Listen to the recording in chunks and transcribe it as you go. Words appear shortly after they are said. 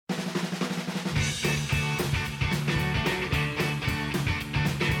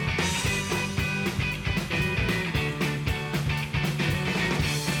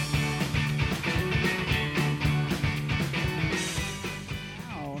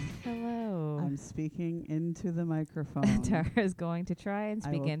speaking into the microphone. Tara is going to try and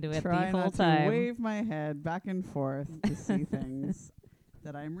speak into it the try whole not time. to wave my head back and forth to see things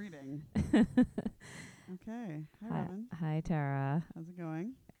that I'm reading. Okay. Hi, Robin. Hi, Tara. How's it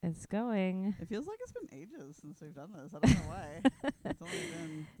going? It's going. It feels like it's been ages since we've done this. I don't know why. It's only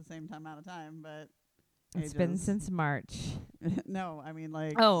been the same amount of time, but It's been since March. No, I mean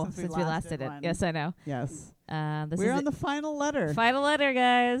like since we last did it. one. Yes, I know. Yes. We're on the final letter. Final letter,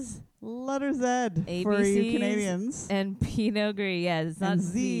 guys. Letter Z ABCs for you Canadians. And Pinot Gris. Yeah, it's not And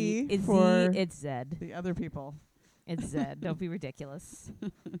Z. It's for Z. It's Z. The other people. It's Z. Don't be ridiculous.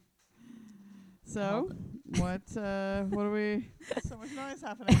 So, what are we... So much noise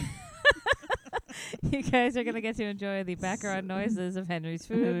happening. You guys are going to get to enjoy the background noises of Henry's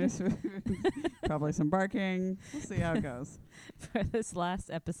food. Probably some barking. We'll see how it goes. For this last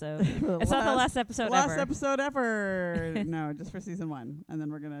episode. It's not the last episode ever. Last episode ever. No, just for season 1. And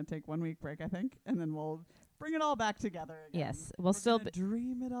then we're going to take 1 week break, I think. And then we'll bring it all back together again. Yes. We'll still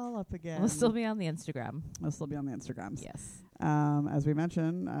dream it all up again. We'll still be on the Instagram. We'll still be on the Instagrams. Yes. As we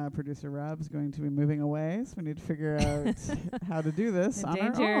mentioned, producer Rob's going to be moving away, so we need to figure out how to do this on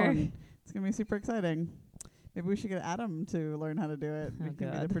our own. It's going to be super exciting. Maybe we should get Adam to learn how to do it. Oh, we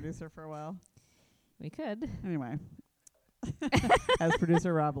can be the producer for a while. We could. Anyway. As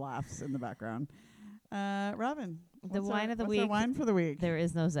producer Rob laughs in the background. Robin. The wine of the week. What's our wine for the week? There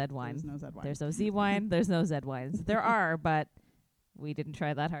is no Z wine. There's no Z wine. There's no Z wine. There's no Z wines. There are, but we didn't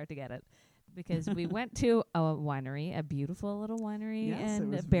try that hard to get it. Because we went to a winery, a beautiful little winery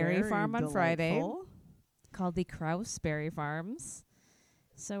in Berry Farm on Friday called the Kraus Berry Farms.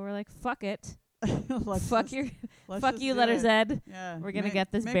 So we're like, fuck it. Fuck you, letter Z. Yeah. We're going to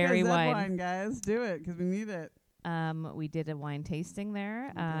get this berry wine, guys. Do it, because we need it. We did a wine tasting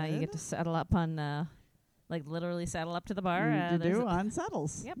there. You get to settle up on, literally saddle up to the bar. On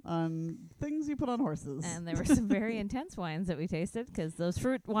saddles. Yep. On things you put on horses. And there were some very intense wines that we tasted, because those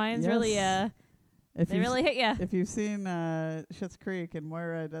fruit wines really, they really hit ya. If you've seen Schitt's Creek and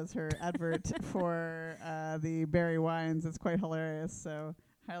Moira does her advert for the berry wines, it's quite hilarious. So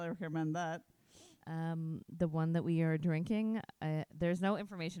highly recommend that. The one that we are drinking, there's no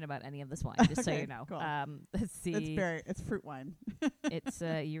information about any of this wine, just so you know. Cool. Let's see. It's fruit wine. It's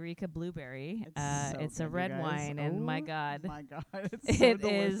Eureka Blueberry. It's a red wine, and my God, it's so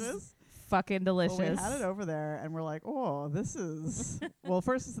delicious. Is fucking delicious. Well, we had it over there, and we're like, oh, this is... Well,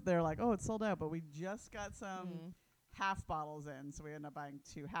 first they're like, oh, it's sold out, but we just got some half bottles in, so we ended up buying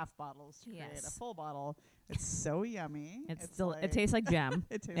 2 half bottles to create a full bottle. It's so yummy. It tastes like jam.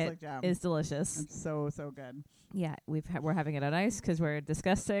 It tastes like jam. It's delicious. It's so good. Yeah, we're having it on ice because we're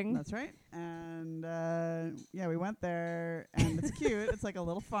disgusting. That's right. And we went there, and it's cute. It's like a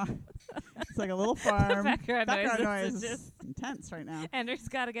little farm. It's like a little farm. Background noise is just intense right now. Andrew's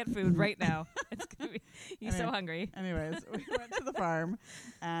got to get food right now. It's gonna be, he's so hungry. Anyways, we went to the farm,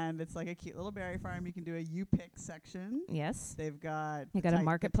 and it's like a cute little berry farm. You can do a you-pick section. Yes. They've got a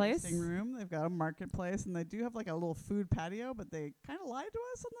marketplace. Tasting room. They've got a marketplace, and they do have like a little food patio, but they kind of lied to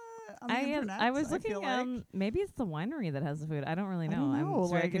us on the internet. I was looking. Maybe it's the winery that has the food. I don't really know.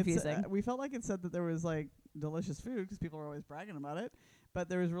 It's very confusing. We felt like it said that there was like delicious food because people were always bragging about it, but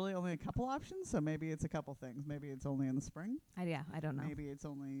there was really only a couple options. So maybe it's a couple things. Maybe it's only in the spring. I don't know. Maybe it's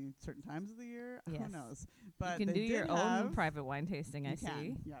only certain times of the year. Yes. Who knows? But you can do your own private wine tasting. I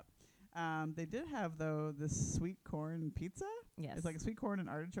see. Yep. They did have though this sweet corn pizza. Yes. It's like a sweet corn and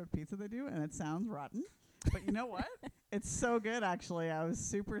artichoke pizza they do, and it sounds rotten. But you know what? It's so good, actually. I was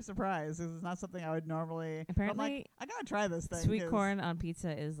super surprised. This is not something I would normally... Apparently, I'm like, I gotta try this thing. Sweet corn on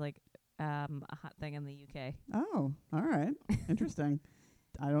pizza is like a hot thing in the UK. Oh, all right. Interesting.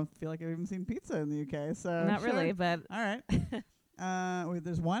 I don't feel like I've even seen pizza in the UK, so... Not really, but... All right.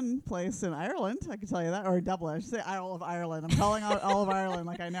 There's one place in Ireland, I can tell you that, or Dublin. I should say Isle of Ireland. I'm calling out all of Ireland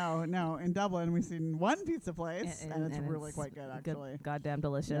like I know. No, in Dublin, we've seen one pizza place, and it's really quite good, actually. Goddamn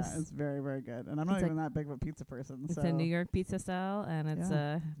delicious. Yeah, it's very, very good. And I'm not even that big of a pizza person. It's a New York pizza style, and it's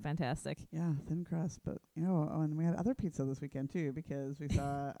fantastic. Yeah, thin crust. But, and we had other pizza this weekend, too, because we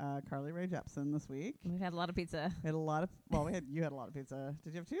saw Carly Rae Jepsen this week. We've had a lot of pizza. You had a lot of pizza.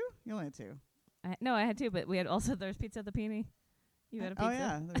 Did you have 2? You only had 2. No, I had 2, but we had there's pizza at the Peony. You had a pizza. Oh,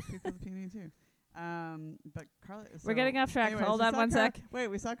 yeah. There's pizza at the Peony, too. But Carly... We're getting off track. Anyways, hold on one sec. Wait,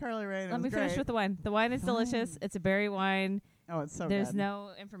 we saw Carly Rae. Let me finish with the wine. The wine is delicious. It's a berry wine. Oh, it's so There's good.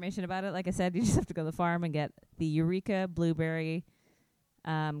 no information about it. Like I said, you just have to go to the farm and get the Eureka Blueberry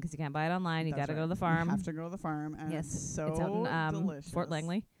because you can't buy it online. You got to go to the farm. You have to go to the farm. And yes. It's so it's out in, delicious. Fort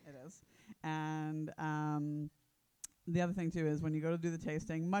Langley. It is. And the other thing, too, is when you go to do the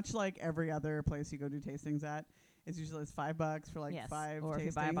tasting, much like every other place you go do tastings at, It's usually $5 for like 5 or tastings, if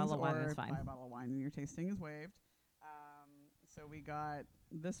you buy a bottle of wine, it's fine. Buy a bottle of wine and your tasting is waived. So we got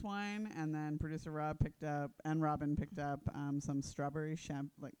this wine, and then producer Rob picked up, and Robin picked up some strawberry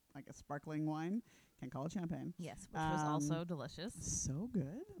like a sparkling wine. Can't call it champagne. Yes, which was also delicious. So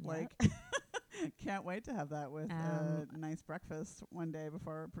good. Yep. Like, can't wait to have that with a nice breakfast one day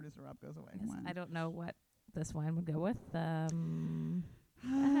before producer Rob goes away. Yes, I don't know what this wine would go with.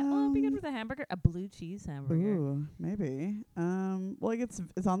 It'd be good with a hamburger, a blue cheese hamburger. Ooh, maybe. Well,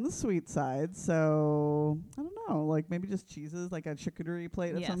 it's on the sweet side, so I don't know. Like maybe just cheeses, like a charcuterie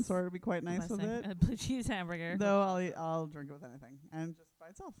plate of some sort would be quite nice with it. A blue cheese hamburger. Though I'll drink it with anything, and just by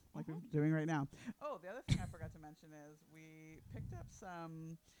itself, like we're doing right now. Oh, the other thing I forgot to mention is we picked up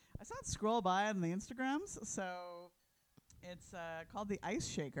some. I saw it scroll by on the Instagrams, so it's called the Ice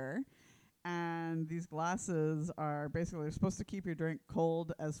Shaker. And these glasses are basically supposed to keep your drink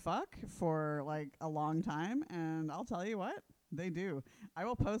cold as fuck for like a long time. And I'll tell you what, they do. I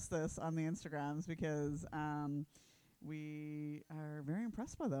will post this on the Instagrams because we are very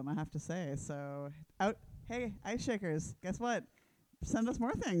impressed by them, I have to say. So, hey, Ice Shakers, guess what? Send us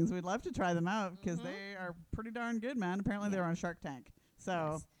more things. We'd love to try them out because they are pretty darn good, man. Apparently they were on Shark Tank.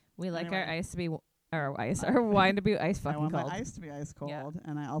 So we like our ice to be our wine to be ice fucking cold. I want my ice to be ice cold,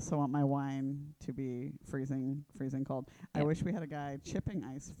 and I also want my wine to be freezing cold. I wish we had a guy chipping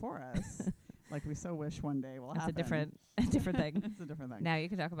ice for us, like we so wish one day will happen. It's a different thing. It's a different thing. Now you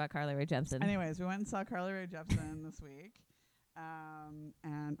can talk about Carly Rae Jepsen. Anyways, we went and saw Carly Rae Jepsen this week.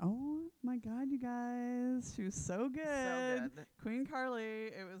 And oh my God, you guys, she was so good. So good. Queen Carly.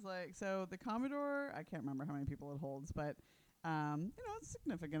 It was like, so the Commodore, I can't remember how many people it holds, but it's a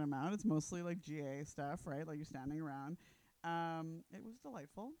significant amount. It's mostly like GA stuff, right? Like you're standing around. It was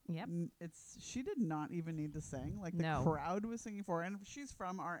delightful. Yep. She did not even need to sing. Like the crowd was singing for her, and she's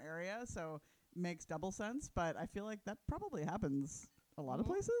from our area, so makes double sense. But I feel like that probably happens a lot of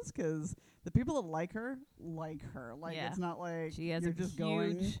places because the people that like her. Like it's not like she has you're a just huge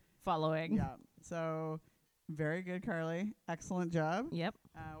going following. Yeah. So very good, Carly. Excellent job. Yep.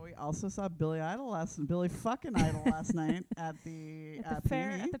 We also saw Billy fucking Idol last night at the fair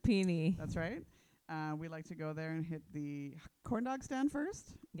Peony. At the Peony. That's right. We like to go there and hit the corn dog stand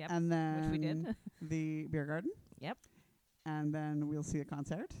first. Yep. And then which we did. The beer garden. Yep. And then we'll see a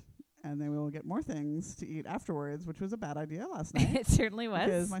concert. And then we will get more things to eat afterwards, which was a bad idea last night. It certainly was.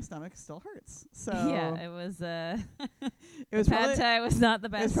 Because my stomach still hurts. So yeah, it was it was pad thai was not the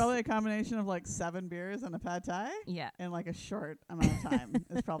best. It was probably a combination of like 7 beers and a pad thai. Yeah. In like a short amount of time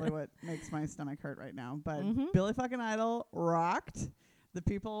is probably what makes my stomach hurt right now. But Billy fucking Idol rocked. The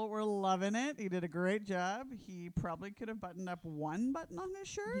people were loving it. He did a great job. He probably could have buttoned up one button on his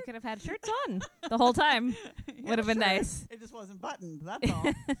shirt. He could have had shirts on the whole time. Would have been nice. It just wasn't buttoned. That's all.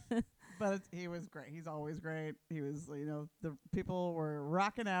 But he was great. He's always great. He was, the people were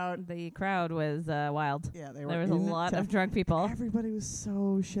rocking out. The crowd was wild. Yeah, they were. There was a lot of drunk people. Everybody was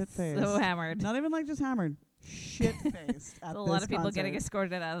so shit-faced. So hammered. Not even like just hammered. Shit-faced at a lot of people concert. Getting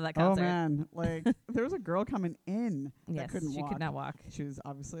escorted out of that concert. Oh, man. Like, there was a girl coming in that couldn't walk. She could not walk. She was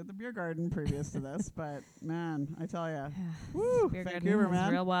obviously at the beer garden previous to this, but, man, I tell you. Woo, beer Vancouver, garden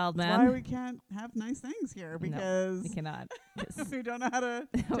is real wild, man. That's why we can't have nice things here, because we cannot. we don't know how to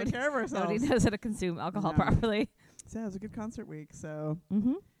take care of ourselves. Nobody knows how to consume alcohol properly. So, yeah, it was a good concert week, so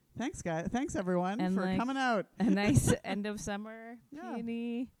thanks, guys. Thanks, everyone, and for coming out. A nice end of summer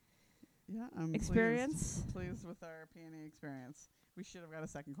peony I'm experience. Pleased with our peony experience. We should have got a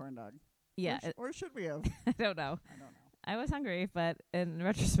second corn dog. Yeah. Or should we have? I don't know. I was hungry, but in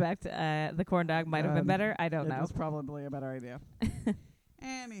retrospect, the corn dog might have been better. I don't know. It was probably a better idea.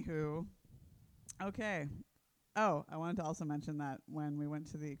 Anywho. Okay. Oh, I wanted to also mention that when we went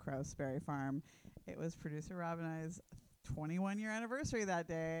to the Krauseberry farm, it was producer Rob and I's 21-year anniversary that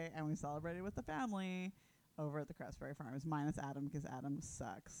day, and we celebrated with the family over at the Krauseberry farm. It was minus Adam because Adam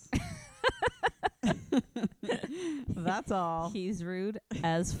sucks. That's all. He's rude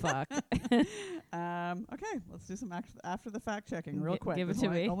as fuck. Okay, let's do some after the fact checking real quick. Give it to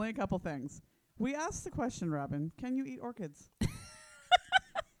me. Only a couple things. We asked the question, Robin, can you eat orchids?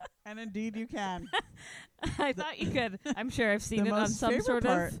 And indeed you can. I thought you could. I'm sure I've seen it on some sort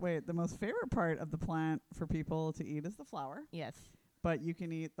of... the most favorite part of the plant for people to eat is the flower. Yes. But you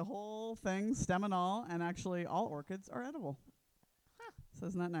can eat the whole thing, stem and all, and actually all orchids are edible. Huh. So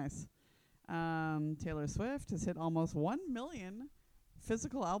isn't that nice? Taylor Swift has hit almost 1 million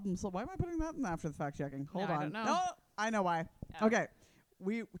physical albums. So why am I putting that in after the fact checking? Hold on. I don't know. No, I know why. Oh. Okay.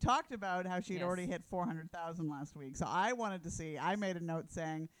 We talked about how she'd already hit 400,000 last week. So I wanted to see. I made a note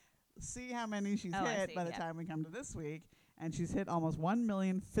saying, see how many she's hit by the time we come to this week. And she's hit almost 1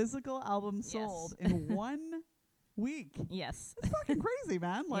 million physical albums sold in 1 week. Yes. It's fucking crazy,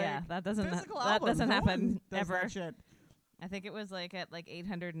 man. Like, yeah, that doesn't no happen ever. That shit. I think it was like at like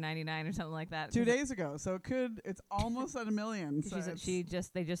 899 or something like that. 2 days ago, so it's almost at 1 million. So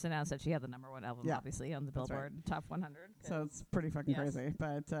they just announced that she had the #1 album, obviously on the Billboard Top 100. So it's pretty fucking crazy.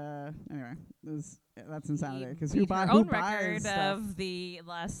 But anyway, that's insanity. Because who buys record stuff? of the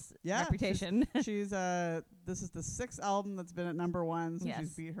last Reputation. She's this is the 6th album that's been at #1, so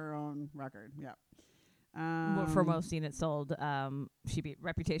she's beat her own record. Yeah. For most units sold, she beat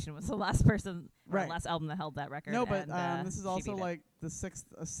Reputation was the last person, last album that held that record. No, but this is also like the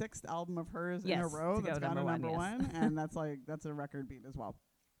sixth album of hers in a row that's gone to #1, and that's a record beat as well.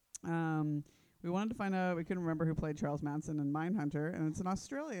 We wanted to find out. We couldn't remember who played Charles Manson in Mindhunter, and it's an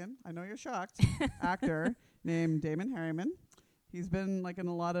Australian. I know you're shocked. Actor named Damon Harriman. He's been like in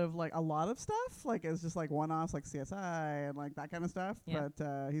a lot of stuff, like it's just like one-offs, like CSI and like that kind of stuff. Yeah.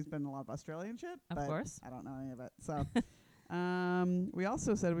 But he's been in a lot of Australian shit. Of course, I don't know any of it. So, we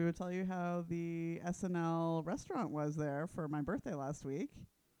also said we would tell you how the SNL restaurant was there for my birthday last week.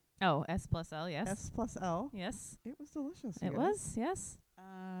 Oh, S+L, yes. S+L, yes. It was delicious. It was, yes.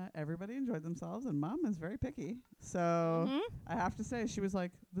 Everybody enjoyed themselves, and Mom is very picky. So I have to say, she was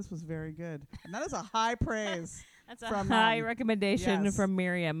like, "This was very good," and that is a high praise. That's a high recommendation from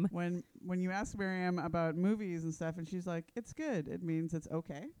Miriam. When you ask Miriam about movies and stuff, and she's like, "It's good," it means it's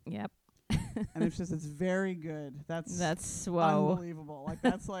okay. Yep. And if she says it's very good, that's whoa. Unbelievable. Like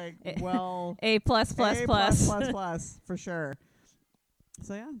that's like well A++++ for sure.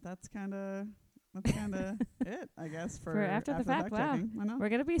 So yeah, that's kind of it, I guess, for after the fact. Wow, we're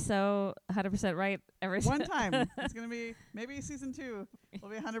gonna be so 100% right every one time. It's gonna be maybe season 2.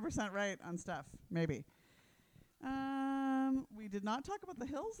 We'll be 100% right on stuff. Maybe. We did not talk about the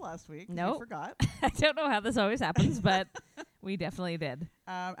Hills last week. No, we forgot. I don't know how this always happens, but we definitely did.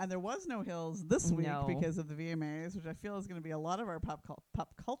 And there was no Hills this week because of the VMAs, which I feel is going to be a lot of our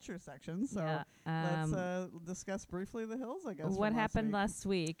pop culture section. So let's discuss briefly the Hills, I guess. What happened last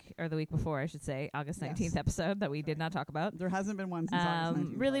week, or the week before, I should say, August 19th episode that we did not talk about. There hasn't been one since August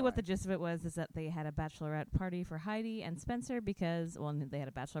 19th. Really what the gist of it was is that they had a bachelorette party for Heidi and Spencer because, they had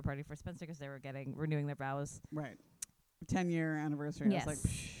a bachelor party for Spencer because they were renewing their vows. Right. 10-year anniversary. Yes. I was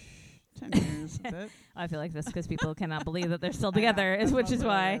like, 10 years. That's it. I feel like this because people cannot believe that they're still together, which is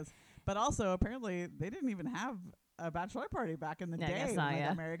why. But also, apparently, they didn't even have a bachelor party back in the day when they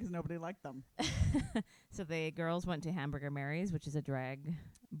got married because nobody liked them. So the girls went to Hamburger Mary's, which is a drag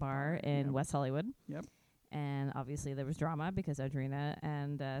bar in West Hollywood. Yep. And obviously there was drama because Audrina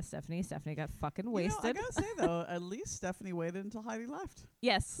and Stephanie got fucking wasted. I gotta say though, at least Stephanie waited until Heidi left.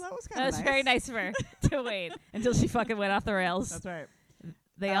 Yes, so that was kind of nice. Very nice of her to wait until she fucking went off the rails. That's right.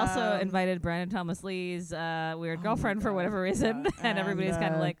 They also invited Brandon Thomas Lee's weird girlfriend for whatever reason, and everybody's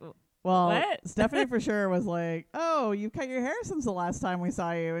kind of like, well, what? Stephanie for sure was like, "Oh, you cut your hair since the last time we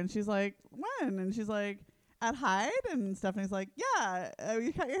saw you," and she's like, "When?" And she's like, "At Hyde?" And Stephanie's like, "Yeah,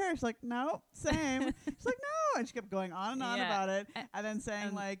 you cut your hair." She's like, "No, same." She's like, "No," and she kept going on and on about it, and then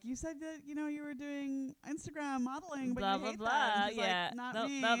saying like, "You said that you were doing Instagram modeling, but blah, you hate blah, that." blah. And she's like, "Not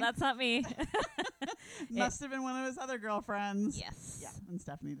me. No, that's not me." Must have been one of his other girlfriends. Yes. Yeah, and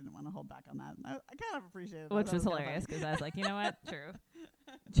Stephanie didn't want to hold back on that. I kind of appreciated it. Which was hilarious because I was like, you know what?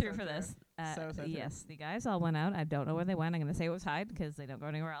 True for this. So yes, the guys all went out. I don't know where they went. I'm going to say it was Hyde because they don't go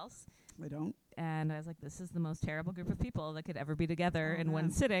anywhere else. They don't. And I was like, this is the most terrible group of people that could ever be together in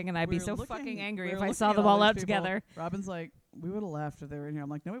one sitting, and I'd be so fucking angry if I saw them all out together. Robin's like, we would have left if they were in here. I'm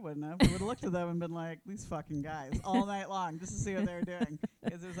like, no, we wouldn't have. We would have looked at them and been like, these fucking guys all night long just to see what they were doing.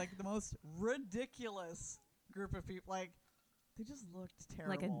 Because it was like the most ridiculous group of people. Like, they just looked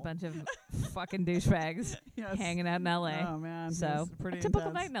terrible. Like a bunch of fucking douchebags hanging out in L.A. Oh, man. So, pretty a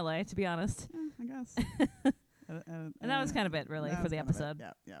typical night in L.A., to be honest. I guess. And that was kind of it, really, for the episode.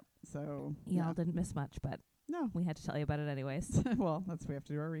 Yeah. So y'all didn't miss much, but we had to tell you about it anyways. Well, we have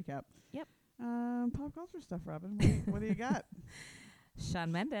to do our recap. Yep. Pop culture stuff, Robin. What do you got?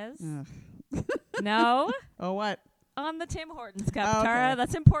 Shawn Mendes. No. Oh, what? On the Tim Hortons Cup, Tara.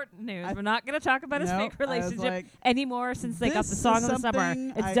 That's important news. We're not going to talk about his fake relationship anymore since they got the song of the summer.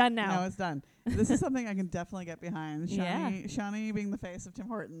 It's done now. No, it's done. This is something I can definitely get behind. Shawnee being the face of Tim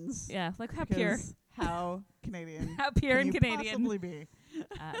Hortons. Yeah, like how pure. How Canadian. How pure and Canadian. Possibly be.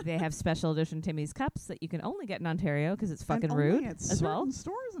 They have special edition Timmy's cups that you can only get in Ontario because it's fucking and rude only at as well.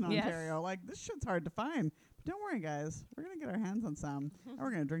 Stores in Ontario. Like, this shit's hard to find. But don't worry, guys. We're going to get our hands on some. And we're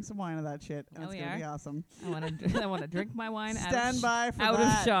going to drink some wine of that shit. And it's going to be awesome. I want to drink my wine out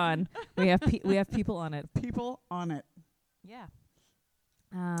of Shawn. We have people on it. People on it. Yeah.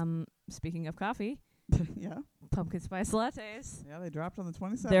 Speaking of coffee. Yeah. Pumpkin spice lattes. Yeah, they dropped on the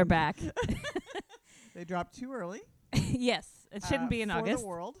 27th. They're back. They dropped too early. Yes, it shouldn't be in for August. The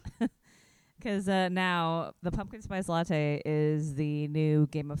world. Because now the pumpkin spice latte is the new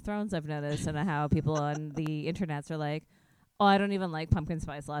Game of Thrones, I've noticed, and how people on the internets are like, "Oh, I don't even like pumpkin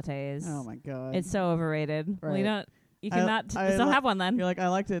spice lattes. Oh my god, it's so overrated." Right. Well, you cannot just don't have one then. You're like, I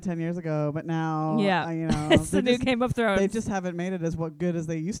liked it 10 years ago, but now, you know, it's the new Game of Thrones. They just haven't made it as good as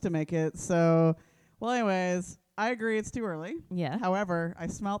they used to make it. So, well, anyways, I agree it's too early. Yeah. However, I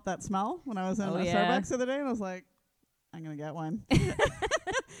smelt that smell when I was in Starbucks the other day, and I was like, I'm gonna get one.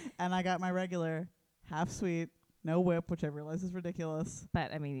 And I got my regular half sweet, no whip, which I realize is ridiculous.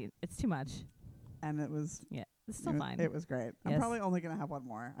 But I mean, it's too much. And it was it's still fine. It was great. Yes. I'm probably only gonna have one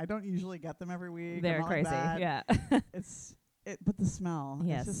more. I don't usually get them every week. They're crazy. Yeah. But the smell.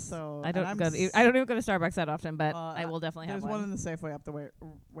 Yes. It's just so. I don't even go to Starbucks that often, but I will definitely have one. There's one in the Safeway up the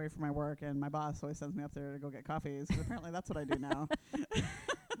way from my work, and my boss always sends me up there to go get coffees. Because apparently that's what I do now.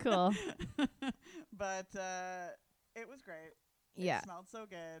 Cool. But it was great. It smelled so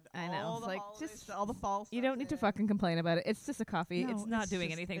good. I know. All like just all the fall stuff. You don't need to fucking complain about it. It's just a coffee. No, it's not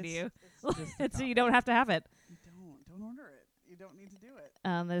doing anything to you. It's so you don't have to have it. Don't order it. You don't need to do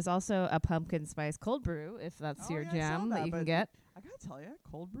it. There's also a pumpkin spice cold brew if that's your jam that you can get. I gotta tell you,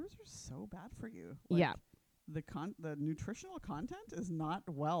 cold brews are so bad for you. The nutritional content is not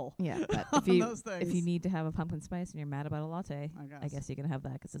well. Yeah, but if you need to have a pumpkin spice and you're mad about a latte, I guess you can have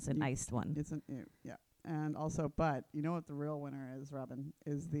that because it's an iced one. And also, but you know what the real winner is, Robin,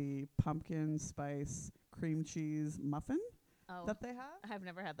 is the pumpkin spice cream cheese muffin that they have. I've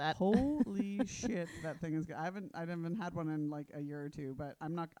never had that. Holy shit, that thing is good. I haven't had one in like a year or two, but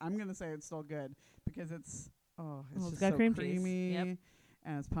I'm gonna say it's still good because it's just got so creamy, and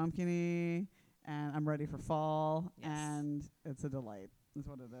it's pumpkin-y, and I'm ready for fall, and it's a delight. Is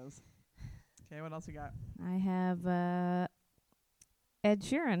what it is. Okay, what else you got? I have Ed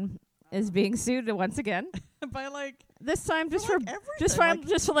Sheeran is being sued once again. By this time just for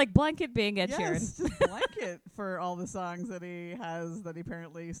blanket being Ed Sheeran. Just blanket for all the songs that he has that he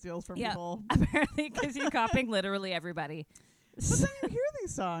apparently steals from people. Apparently, because he's copying literally everybody. But then you hear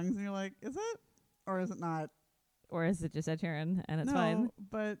these songs and you're like, is it or is it not? Or is it just Ed Sheeran and it's fine?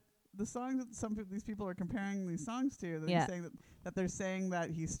 But the songs that these people are comparing these songs to, that he's saying that they're saying that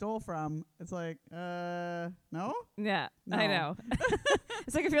he stole from, it's like, no? Yeah, no. I know.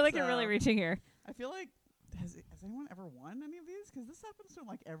 It's like I feel like you're really reaching here. I feel like, has anyone ever won any of these? Because this happens to him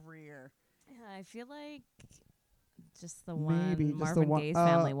like every year. Yeah, I feel like just the one Marvin Gaye's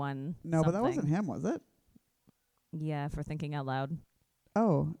family one. No, but that wasn't him, was it? Yeah, for thinking out loud.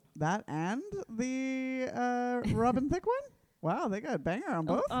 Oh, that and the Robin Thicke one? Wow, they got a banger on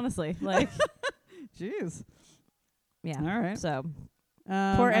both. Honestly, jeez. Yeah. All right. So,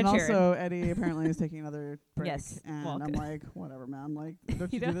 poor Ed Sheeran. And also, Eddie apparently is taking another break. Yes. And I'm like, whatever, man. Like,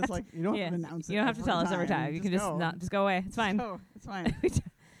 don't you do this? Like, you don't have to announce it. You don't have to tell us every time. You can just go away. It's fine. It's fine.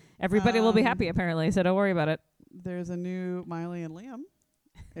 Everybody will be happy apparently, so don't worry about it. There's a new Miley and Liam.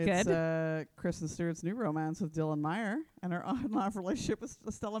 It's Kristen Stewart's new romance with Dylan Meyer and her on-and-off relationship with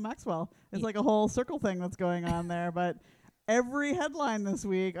Stella Maxwell. It's like a whole circle thing that's going on there, but every headline this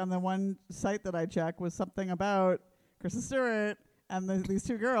week on the one site that I checked was something about Kristen Stewart and these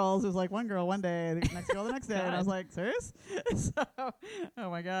two girls. It was like one girl one day, the next girl the next day, and I was like, serious? Oh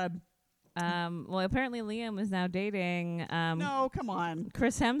my god. Well, apparently Liam is now dating. No, come on.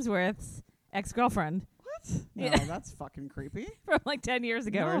 Chris Hemsworth's ex-girlfriend. What? No, that's fucking creepy. From like 10 years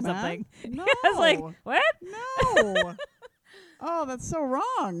ago or something. No. I was like, what? No. Oh, that's so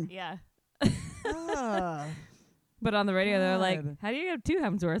wrong. Yeah. But on the radio, they're like, how do you have two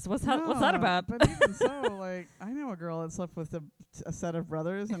Hemsworths? What's that about? But even so, like, I know a girl that slept with a set of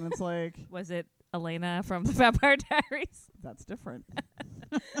brothers, and it's like... Was it Elena from the Vampire Diaries? That's different.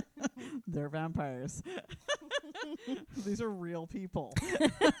 They're vampires. These are real people.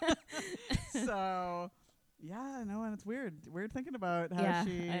 So, yeah, I know, and it's weird. Weird thinking about how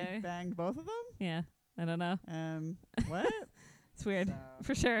she banged both of them. Yeah, I don't know. What? It's weird.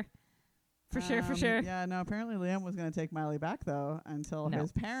 For sure. For sure. Yeah, no, apparently Liam was going to take Miley back, though, until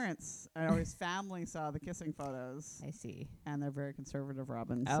his parents or his family saw the kissing photos. I see. And they're very conservative,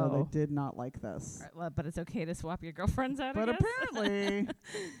 Robin, so they did not like this. Right, well, but it's okay to swap your girlfriends out, But apparently...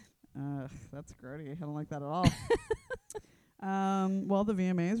 that's grody. I don't like that at all. Well, the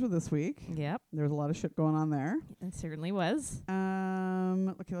VMAs were this week. Yep. There was a lot of shit going on there. It certainly was.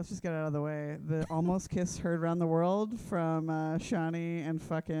 Okay, let's just get it out of the way. The Almost Kiss heard around the world from Shawnee and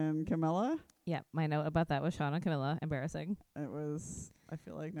fucking Camilla. Yeah, my note about that was Sean and Camilla. Embarrassing. It was. I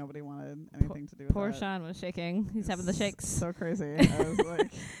feel like nobody wanted anything to do with poor that. Sean was shaking. He's having the shakes. So crazy. I was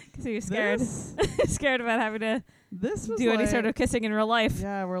like, because he was scared. Scared about having to do any sort of kissing in real life.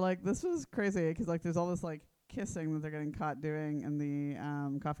 Yeah, we're like, this was crazy because like there's all this like kissing that they're getting caught doing in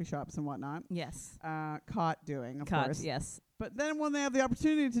the coffee shops and whatnot. Yes. Caught doing, of course. Yes. But then when they have the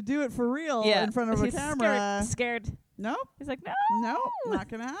opportunity to do it for real in front of a camera, scared. No. He's like, no, not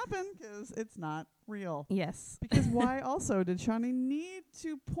gonna happen because it's not real. Yes. Because why also did Shawnee need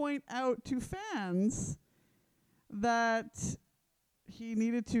to point out to fans that he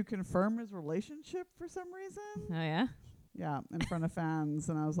needed to confirm his relationship for some reason? Oh yeah. Yeah, in front of fans,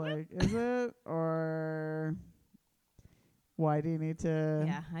 and I was like, is it or? Why do you need to?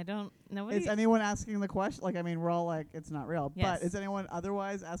 Yeah, I don't know. Is anyone asking the question? Like, I mean, we're all like, it's not real. Yes. But is anyone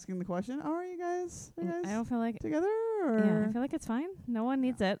otherwise asking the question? Oh, are you guys I don't feel like together? Or? Yeah, I feel like it's fine. No one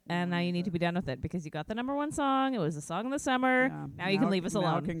needs it, and now you need to be done with it because you got the #1 song. It was the song of the summer. Yeah. Now you can leave us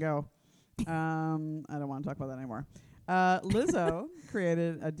alone. Now it can go. I don't want to talk about that anymore. Lizzo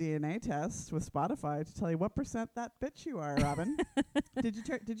created a DNA test with Spotify to tell you what % that bitch you are, Robin. Did you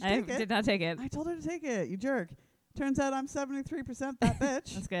take it? I did not take it. I told her to take it. You jerk. Turns out I'm 73% that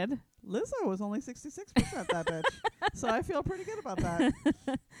bitch. That's good. Lizzo was only 66% that bitch. So I feel pretty good about that.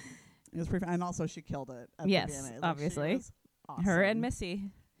 It was pretty and also she killed it at the VMAs. Like, obviously. Awesome. Her and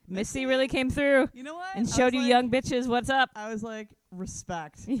Missy. Missy really came through. You know what? And showed you young bitches what's up. I was like,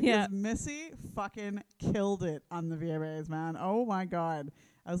 respect. Yeah. Because Missy fucking killed it on the VMAs, man. Oh my God.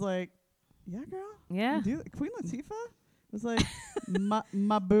 I was like, yeah, girl. Yeah. Queen Latifah was like,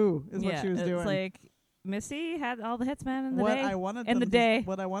 my boo is what she was doing. It's like, Missy had all the hits, man, in the what day. I wanted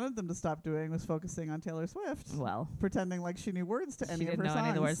what I wanted them to stop doing was focusing on Taylor Swift. Well, pretending like she knew words to any of her songs. She didn't know any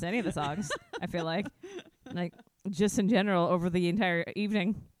of the words to any of the songs. I feel like just in general over the entire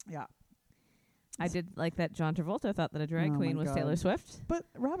evening. Yeah. I did like that John Travolta thought that a drag queen was Taylor Swift. But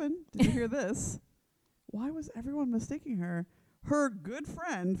Robin, did you hear this? Why was everyone mistaking her? Her good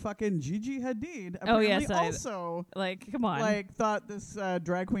friend, fucking Gigi Hadid, apparently also come on, thought this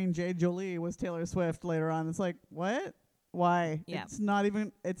drag queen Jade Jolie was Taylor Swift later on. It's like, what? Why? Yeah. It's not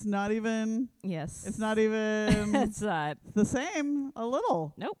even. Yes. It's not even. It's not the same. A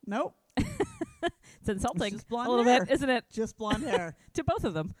little. Nope. It's insulting. It's just blonde a little hair. bit, isn't it? Just blonde hair to both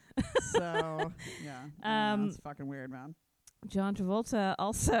of them. So yeah, it's fucking weird, man. John Travolta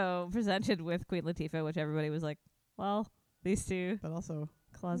also presented with Queen Latifah, which everybody was like, well. These two, but also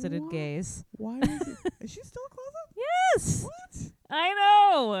closeted gays. Why is it? Is she still a closet? Yes. What? I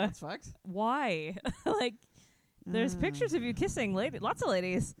know. That's fucked. Why? There's pictures of you kissing lots of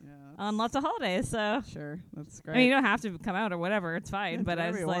ladies on lots of holidays. So sure, that's great. I mean, you don't have to come out or whatever. It's fine. Yeah, but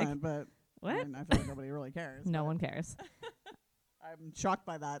I was like, but what? I mean, I feel like nobody really cares. No one cares. I'm shocked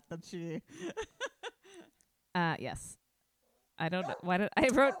by that she. Yes. I don't know. Why did I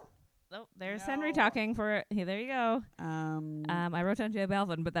wrote? Oh, there's Henry talking for it. Hey, there you go. I wrote down J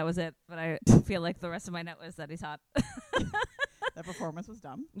Balvin, but that was it. But I feel like the rest of my note was that he's hot. That performance was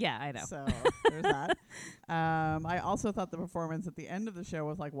dumb. Yeah, I know. So there's that. I also thought the performance at the end of the show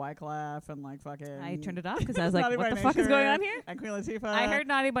was like Wyclef and like fucking. I turned it off because I was like, what the fuck is going on here? And Queen Latifah. I heard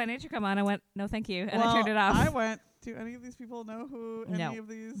Naughty by Nature come on. I went, no, thank you. And I turned it off. I went, do any of these people know who any of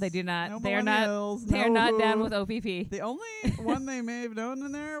these? They do not. No, they are not. They are not down with OPP. The only one they may have known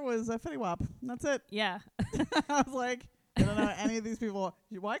in there was Fetty Wap. That's it. Yeah. I was like, I don't know any of these people.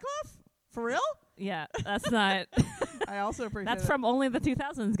 Wyclef? For real? Yeah, that's not. I also appreciate that's from only the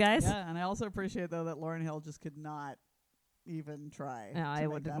 2000s, guys. Yeah, and I also appreciate though that Lauryn Hill just could not even try. No, I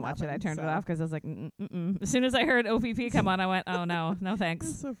didn't watch it. I turned it off because I was like, As soon as I heard OPP come on, I went, oh no thanks.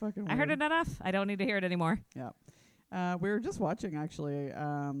 It's so fucking weird. I heard it enough. I don't need to hear it anymore. Yeah. We were just watching actually,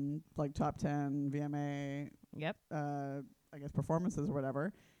 like top 10 VMA. Yep. I guess performances or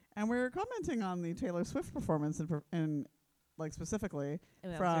whatever, and we were commenting on the Taylor Swift performance in like specifically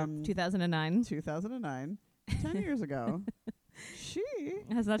from 2009. 2009, 10 years ago. She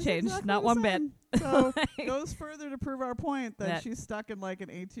has not changed, exactly not one bit. So goes further to prove our point that she's stuck in like an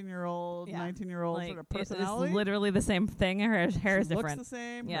 18-year-old, 19-year-old sort of personality. It's literally the same thing. Her hair is different. She looks the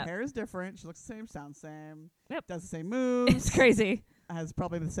same. Her hair is different. She looks the same, sounds the same. Yep. Does the same moves. It's crazy. Has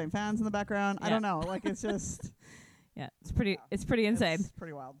probably the same fans in the background. I don't know. Like it's just. Yeah, it's pretty. Yeah. It's pretty insane. It's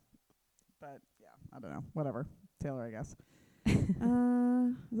pretty wild. But yeah, I don't know. Whatever. Taylor, I guess. Is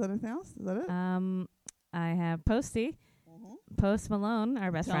that anything else? Is that it? I have Posty. Post Malone, our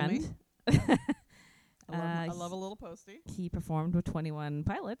best friend. I love a little Posty. He performed with 21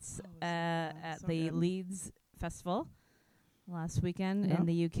 Pilots at the Leeds Festival last weekend in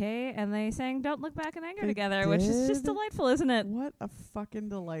the UK, and they sang Don't Look Back in Anger together, which is just delightful, isn't it? What a fucking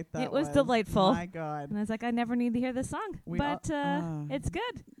delight that was. It was delightful. My God. And I was like, I never need to hear this song, but it's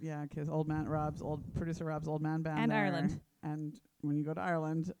good. Yeah, because producer Rob's old man band and there. Ireland. And when you go to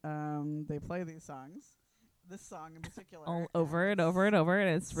Ireland, they play these songs. This song in particular. Over and over and over,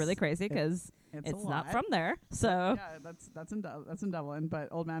 and it's really crazy because it's not from there. So yeah, that's in Dublin, but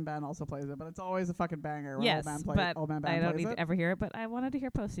Old Man Band also plays it. But it's always a fucking banger. Yes, but Old Man Band I don't need to ever hear it. But I wanted to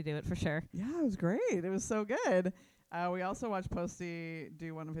hear Posty do it for sure. Yeah, it was great. It was so good. We also watched Posty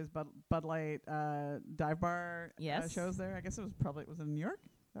do one of his Bud Light dive bar shows there. I guess it was in New York.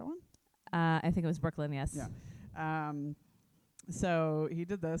 That one. I think it was Brooklyn. Yes. Yeah. So he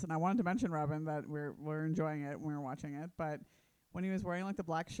did this, and I wanted to mention, Robin, that we're enjoying it when we were watching it. But when he was wearing like the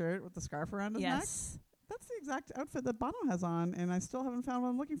black shirt with the scarf around his neck, that's the exact outfit that Bono has on, and I still haven't found what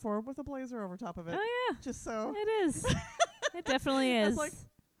I'm looking for with a blazer over top of it. Oh yeah, just so it is. It definitely is. Like,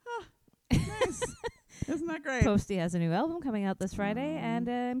 nice. Isn't that great? Posty has a new album coming out this Friday, and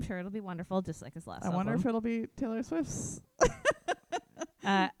I'm sure it'll be wonderful, just like his last album. I wonder if it'll be Taylor Swift's.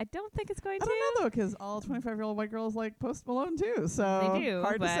 I don't think it's going to. I don't know, though, because all 25-year-old white girls like Post Malone, too. So they do,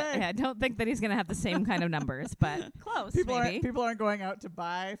 hard but to say. I don't think that he's going to have the same kind of numbers, but close, maybe. People aren't going out to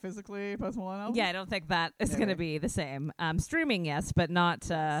buy physically Post Malone albums? Yeah, I don't think that is going to be the same. Streaming, yes, but not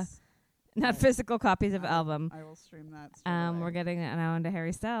physical copies of album. I will stream that. We're getting now into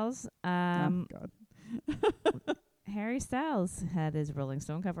Harry Styles. Oh, God. Harry Styles had his Rolling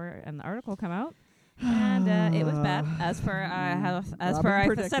Stone cover and the article come out. And it was bad, as per I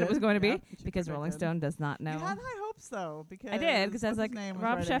said it was going to be, because Rolling Stone does not know. You had high hopes, though, because I did, because I was like,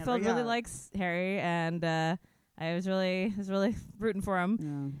 Rob Sheffield really likes Harry, and I was really rooting for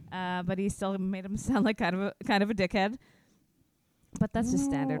him. Yeah. But he still made him sound like kind of a dickhead. But that's just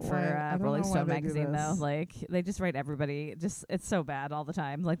standard for Rolling Stone magazine, though. Like, they just write everybody. It's so bad all the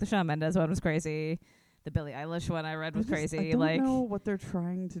time. Like the Shawn Mendes one was crazy. The Billie Eilish one I read was crazy. I don't know what they're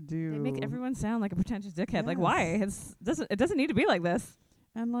trying to do. They make everyone sound like a pretentious dickhead. Yes. Like, why? It doesn't need to be like this.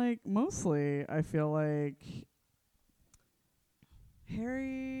 And like mostly, I feel like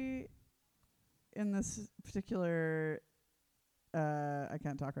Harry in this particular. I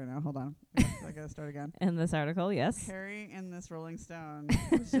can't talk right now. Hold on. I gotta start again. In this article, yes. Harry in this Rolling Stone.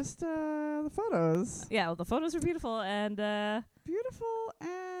 It was just the photos. Yeah, well, the photos were beautiful and.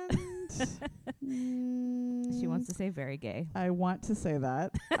 She wants to say very gay. I want to say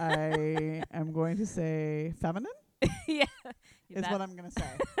that. I am going to say feminine. Yeah. Is what I'm going to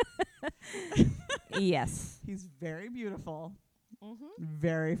say. Yes. He's very beautiful. Mm-hmm.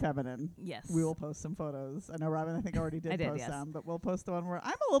 Very feminine. Yes. We will post some photos. I know Robin, I think already did post some, but we'll post the one where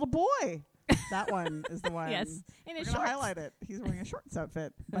I'm a little boy. That one is the one. Yes. In his shorts. We're going to highlight it. He's wearing a shorts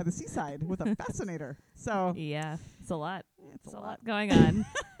outfit by the seaside with a fascinator. So yeah, it's a lot. It's a lot going on.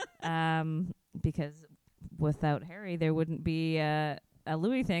 Because without Harry, there wouldn't be a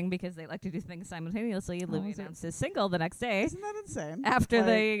Louis thing, because they like to do things simultaneously. Louis announced his single the next day. Isn't that insane? After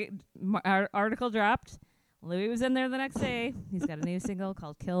the article dropped, Louis was in there the next day. He's got a new single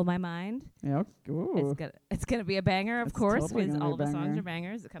called "Kill My Mind." Yeah, it's gonna be a banger, of course, totally, because all of the songs are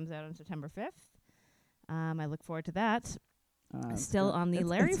bangers. It comes out on September 5th. I look forward to that. Still on the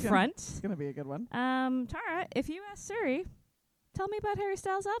Larry front. It's gonna be a good one. Tara, if you ask Siri, tell me about Harry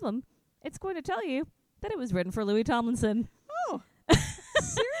Styles' album, it's going to tell you that it was written for Louis Tomlinson. Oh.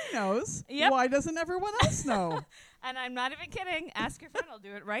 Siri knows. Yep. Why doesn't everyone else know? And I'm not even kidding. Ask your friend. I'll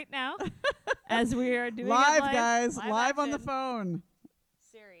do it right now. As we are doing live, it live, guys. Live on the phone.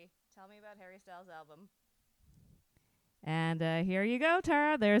 Siri, tell me about Harry Styles' album. And here you go,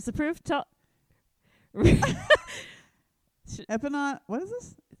 Tara. There's the proof. What is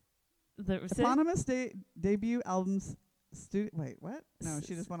this? The eponymous debut albums. Wait, what? No,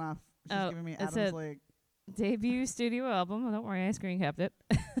 she just went off. She's giving me Adam's League. Debut studio album. Don't worry, I screen capped it.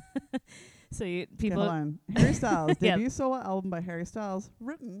 So people. Hold on. Harry Styles debut solo album by Harry Styles,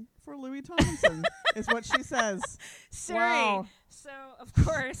 written for Louis Tomlinson, is what she says. Siri. Wow. So of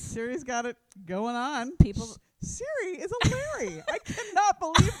course, Siri's got it going on. People. Siri is a Larry. I cannot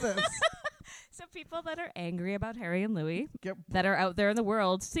believe this. So people that are angry about Harry and Louis, that are out there in the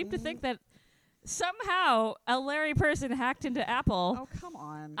world, seem to think that somehow a Larry person hacked into Apple. Oh, come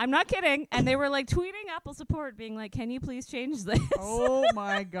on. I'm not kidding. And they were like tweeting Apple support, being like, can you please change this? Oh,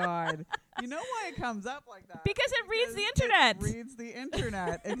 my God. You know why it comes up like that? Because it reads the internet. It reads the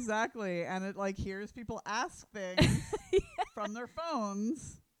internet, exactly. And it like hears people ask things from their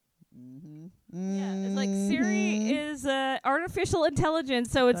phones Yeah, it's like Siri is artificial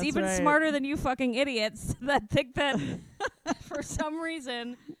intelligence, so it's That's even right. smarter than you fucking idiots that think that for some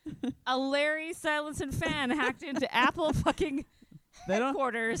reason a Larry Silenson fan hacked into Apple fucking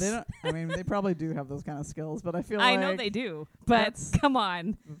headquarters. They don't. I mean, they probably do have those kind of skills, but I feel I like know they do, but come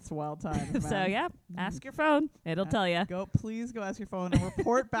on. it's wild times. So yeah, ask your phone; it'll tell you. Please go ask your phone and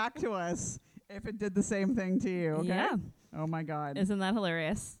report back to us if it did the same thing to you. Okay? Yeah. Oh my God. Isn't that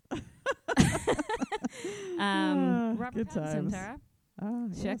hilarious? Robert Good Pattinson, times. Tara.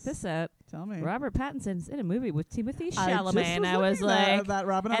 Check Yes. this out. Tell me. Robert Pattinson's in a movie with Timothy I just Chalamet. I was looking at like, that,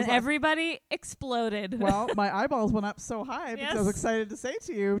 Robin. I and was like, everybody exploded. well, my eyeballs went up so high because I was Yes. excited to say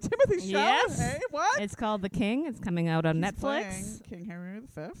to you, Timothy Chalamet. Yes. Hey, what? It's called The King. It's coming out on He's Netflix. playing King Henry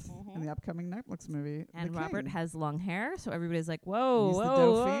V in the upcoming Netflix movie. And The Robert King. has long hair, so everybody's like, whoa, He's whoa,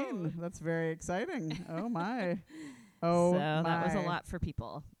 the whoa. Dauphin. That's very exciting. Oh my. Oh So my. that was a lot for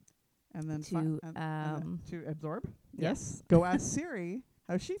people. And then To, to absorb. yes. Go ask Siri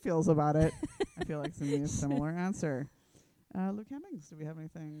how she feels about it. I feel like it's gonna be a similar answer. Luke Hemmings, do we have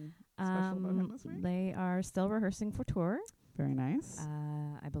anything special about him this week? They are still rehearsing for tour. Very nice.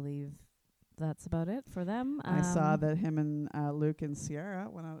 I believe that's about it for them. I saw that him and Luke and Sierra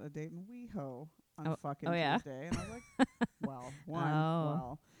went out on a date in WeHo on fucking yeah. Tuesday. And I was like, well,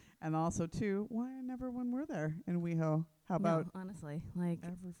 well. And also, two, why never when we're there in WeHo? How about honestly, like,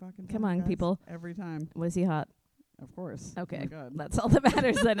 every fucking time? come on, guys? people. Every time. Was he hot? Of course. Okay. Oh my God. That's all that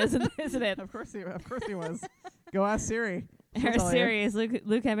matters then, isn't it? Of course he was. Go ask Siri. She'll Her tell you. Siri is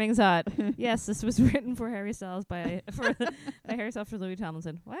Luke Hemmings hot. Yes, this was written for Harry Styles by Harry Styles for Louis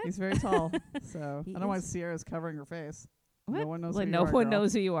Tomlinson. What? He's very tall. So He I don't know why is. Sierra's covering her face. What? No one knows Like, who no you are, one girl.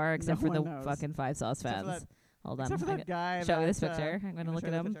 knows who you are except No for the one knows. fucking Five Sauce Except for fans. Hold on. Except for that guy. show you this that, picture. I'm going to look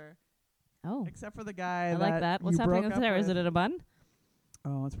at him. Oh, Except for the guy I like that. What's you happening broke with there? up Is it in a bun?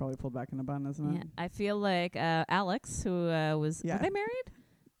 Oh, it's probably pulled back in a bun, isn't Yeah. it? I feel like Alex, who was... Yeah. Were they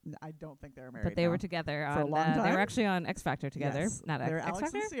married? I don't think they were married. But they no. were together. For a on, long They time? were actually on X Factor together. Yes. Not They're X Alex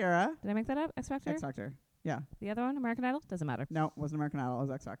Factor? and Sierra. Did I make that up? X Factor? X Factor. Yeah. The other one? American Idol? Doesn't matter. No, it wasn't American Idol. It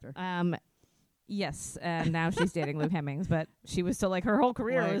was X Factor. Yes, and now she's dating Luke Hemmings, but she was still like her whole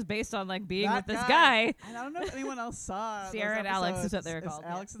career Like, was based on like being that with this guy. And I don't know if anyone else saw those Sierra and Alex is what episodes. they were It's called,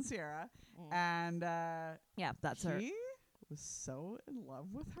 yeah. Alex and Sierra. And Yeah, that's her. he was so in love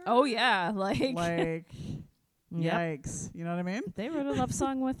with her. Oh yeah, like Like, yep. yikes. You know what I mean? They wrote a love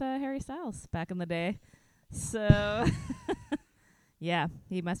song with Harry Styles back in the day. So yeah,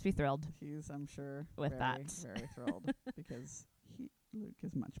 he must be thrilled. He's, I'm sure, With very, that. very thrilled because Luke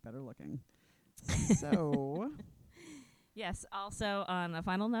is much better looking. So, Yes. Also, on a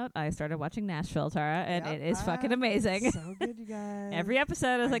final note, I started watching Nashville, Tara, and yep, it is fucking amazing. So good, you guys. Every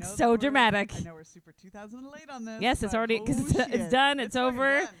episode is I like know that so we're- dramatic. I know we're super 2000 late on this. Yes, it's but already- 'cause oh it's shit. done, it's fucking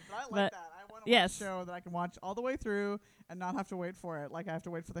over, done, but I like but that. I want to yes. watch a show that I can watch all the way through and not have to wait for it. Like I have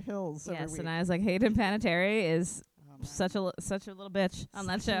to wait for The Hills every Yes, week. and I was like, Hayden Panettiere is Oh, man. such a little bitch on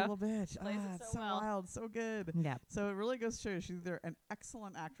that Such a show. little bitch. Plays it It's so so well. wild, so good. Yeah. So it really goes to show you she's either an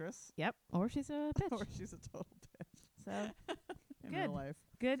excellent actress Yep. Or she's a bitch. or she's a total bitch So in Good. real life.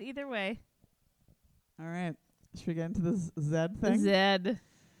 good either way. All right. Should we get into this Zed thing? Zed.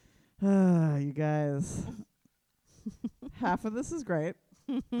 You guys. Half of this is great.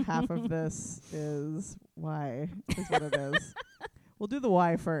 Half of this is why is what it is. We'll do the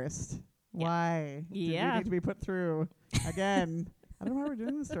why first. Yeah. Why do Yeah. we need to be put through again? I don't know why we're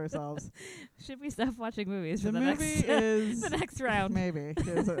doing this to ourselves. Should we stop watching movies The for the movie next is the next round? maybe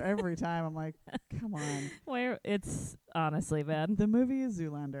because every time I'm like, come on. Where it's honestly bad. The movie is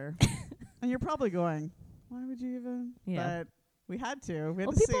Zoolander, and you're probably going, why would you even? Yeah. But we had to. We had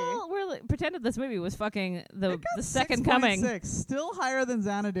Well, to see. people were pretended this movie was fucking the It got second coming. 6.6, still higher than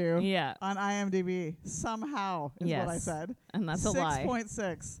Xanadu Yeah, on IMDb. Somehow is what I Yes. said. and that's a lie.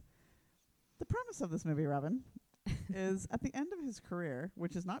 6.6. The premise of this movie, Robin, is at the end of his career,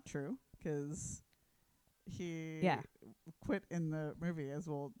 which is not true because he Yeah. quit in the movie, as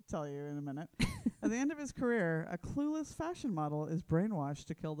we'll tell you in a minute. At the end of his career, a clueless fashion model is brainwashed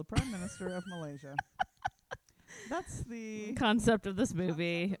to kill the Prime Minister of Malaysia. That's the Concept of this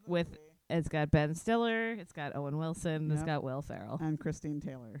movie concept of the with movie. it's got Ben Stiller, it's got Owen Wilson, it's Yep. got Will Ferrell, And Christine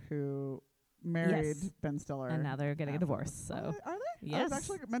Taylor, who married Yes. Ben Stiller. and now they're getting a after. divorce. So Are they? I yes, was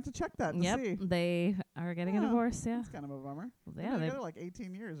actually meant to check that to yep, see. they are getting a Yeah. divorce. Yeah, That's kind of a bummer. yeah, They've they been together like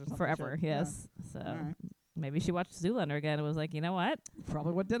 18 years or something. forever. shit. Yeah. Yes, so All right. maybe she watched Zoolander again and was like, you know what?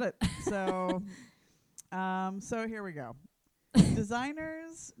 Probably what did it. So, so here we go.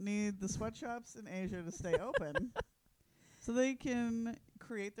 Designers need the sweatshops in Asia to stay open so they can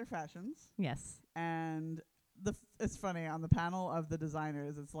create their fashions, Yes, and it's funny on the panel of the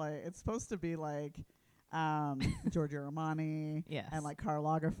designers. It's like it's supposed to be like Giorgio Armani and like Karl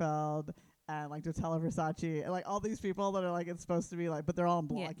Lagerfeld and like Donatella Versace and like all these people that are like it's supposed to be like, but they're all in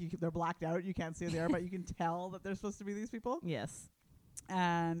black. They're blacked out. You can't see who they are, but you can tell that they're supposed to be these people. Yes.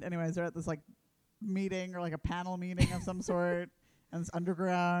 And anyways, they're at this like meeting or like a panel meeting of some sort. And this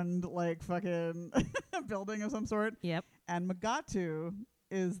underground, like, fucking building of some sort. Yep. And Mugatu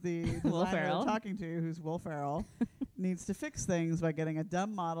is the designer I'm talking to, who's Will Ferrell, needs to fix things by getting a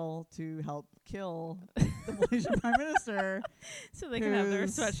dumb model to help kill the Malaysian Prime Minister. So they can have their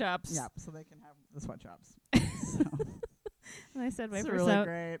sweatshops. Yeah, so they can have the sweatshops. And I said, wait for really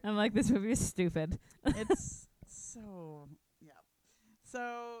great. I'm like, this movie is stupid. It's so, yeah.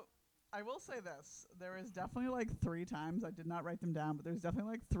 So... I will say this. There is definitely like 3 times, I did not write them down, but there's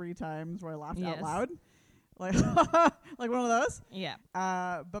definitely like 3 times where I laughed out loud. Like like one of those. Yeah.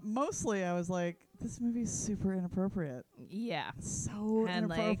 But mostly I was like, this movie's super inappropriate. Yeah. So and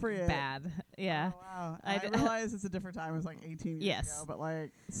inappropriate. Like bad. Yeah. Oh, wow. I realize it's a different time. It was like 18 years ago. But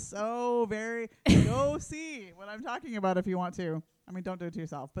like so very go see what I'm talking about if you want to. I mean, don't do it to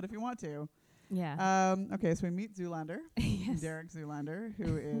yourself, but if you want to. Yeah. Okay, so we meet Zoolander. Yes. Derek Zoolander,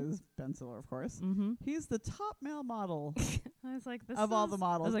 who is Ben Stiller, of course. Mm-hmm. He's the top male model I was like, this of all the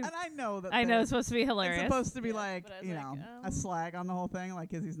models. Like, and I know that it's supposed to be hilarious. It's supposed to be like, you know, a slag on the whole thing, like,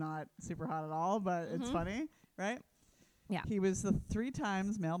 because he's not super hot at all, but it's funny, right? Yeah. He was the 3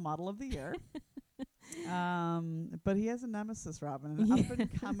 times male model of the year. But he has a nemesis, Robin, an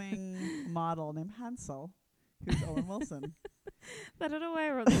up-and-coming model named Hansel, who's Owen Wilson. I don't know why I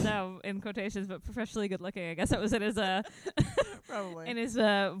wrote this down in quotations, but professionally good looking. I guess that was in his probably in his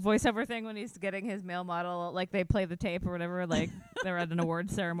voiceover thing when he's getting his male model. Like they play the tape or whatever. Like they're at an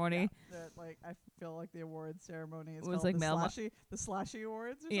awards ceremony. Yeah, like I feel like the awards ceremony is was called like the Slashy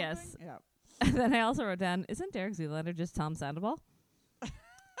Awards. Or yes. Something? Yeah. And then I also wrote down, isn't Derek Zoolander just Tom Sandoval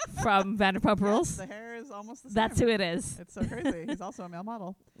from Vanderpump Rules? The hair is almost the same. That's who it is. It's so crazy. He's also a male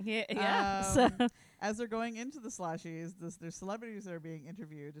model. Yeah. So as they're going into the Slashies, there's celebrities that are being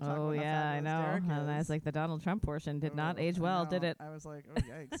interviewed to talk about how I know. Derek and I was like, the Donald Trump portion did not age well, did it? I was like, oh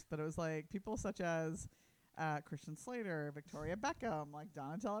yikes! But it was like people such as Christian Slater, Victoria Beckham, like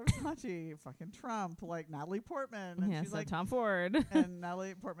Donatella Versace, fucking Trump, like Natalie Portman, and she's like Tom Ford, and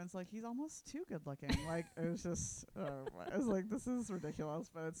Natalie Portman's like he's almost too good looking. Like it was just, I was like, this is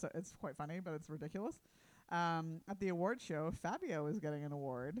ridiculous, but it's quite funny, but it's ridiculous. At the award show, Fabio is getting an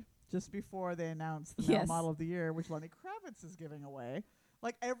award just before they announced the male model of the year, which Lenny Kravitz is giving away.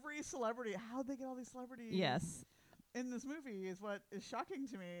 Like every celebrity, how'd they get all these celebrities? Yes. In this movie is what is shocking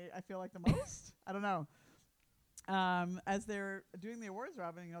to me. I feel like the most. I don't know. As they're doing the awards,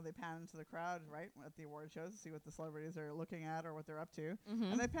 Robin, you know, they pan into the crowd, right, at the award shows to see what the celebrities are looking at or what they're up to.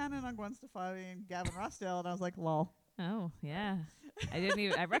 And they pan in on Gwen Stefani and Gavin Rossdale, and I was like, lol. Oh, yeah.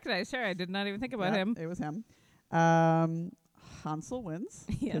 I recognized her. I did not even think about him. It was him. Hansel wins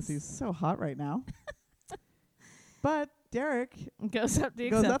because he's so hot right now. But Derek goes up the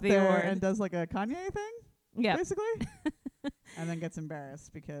there award and does like a Kanye thing, basically. And then gets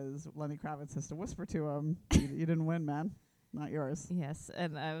embarrassed because Lenny Kravitz has to whisper to him, you didn't win, man. Not yours. Yes.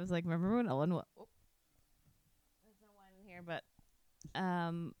 And I was like, remember when Owen... there's no wine in here, but...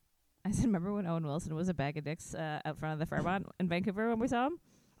 I said, remember when Owen Wilson was a bag of dicks out front of the Fairmont in Vancouver when we saw him?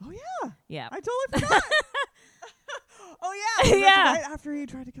 Oh, yeah. Yeah. I totally forgot. Oh, yeah. Yeah. Right after he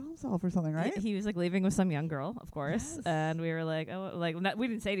tried to kill himself or something, right? He was like leaving with some young girl, of course. Yes. And we were like, oh, like, we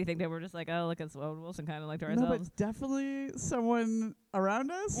didn't say anything to him. We were just like, oh, look, it's Owen Wilson kind of like to ourselves. No, but definitely someone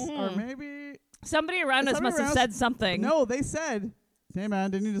around us or maybe... Somebody around us must have said something. No, they said... Hey,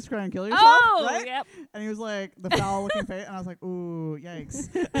 man, didn't you just try and kill yourself? Oh, right? Yep. And he was like, the foul-looking face. And I was like, ooh, yikes.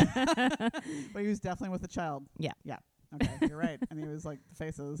 But he was definitely with a child. Yeah. Yeah. Okay, you're right. And he was like, the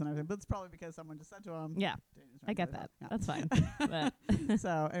faces and everything. But it's probably because someone just said to him. Yeah. I get that. Yeah. That's fine.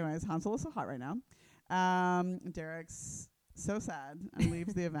 So, anyways, Hansel is so hot right now. Derek's so sad and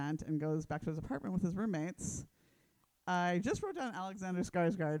leaves the event and goes back to his apartment with his roommates. I just wrote down Alexander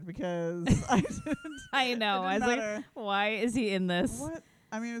Skarsgård because I know. I was like, why is he in this? What?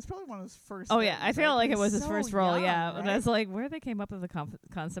 I mean, it's probably one of his first. Oh, yeah. I feel like it was his so first role. young, yeah. Right? And I was like, where they came up with the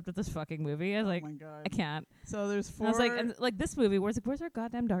concept of this fucking movie? I was like, my God. I can't. So there's 4. And I was like, and like this movie, where's our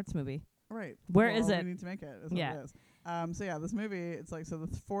goddamn darts movie? Right. Where is it? We need to make it. Is what it is. So yeah, this movie, it's like, so the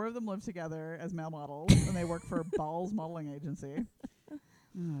 4 of them live together as male models and they work for Balls Modeling Agency.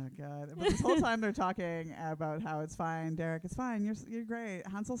 Oh, God. But this whole time they're talking about how it's fine, Derek, it's fine, you're great,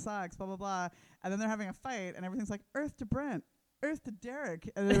 Hansel sucks, blah, blah, blah. And then they're having a fight and everything's like, Earth to Brent, Earth to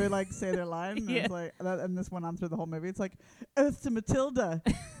Derek. And they would like say their line. And it's like, and this went on through the whole movie. It's like, Earth to Matilda.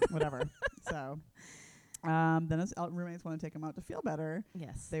 Whatever. So Then his roommates want to take him out to feel better.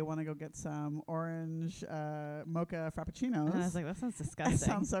 Yes. They want to go get some orange mocha frappuccinos. And I was like, that sounds disgusting. It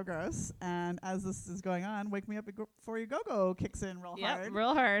sounds so gross. And as this is going on, Wake Me Up Before You Go kicks in real hard.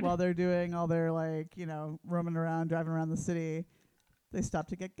 Real hard. While they're doing all their, roaming around, driving around the city. They stop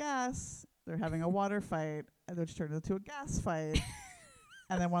to get gas. They're having a water fight, which turns into a gas fight.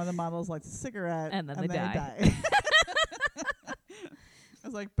 And then one of the models lights a cigarette. And then they die. I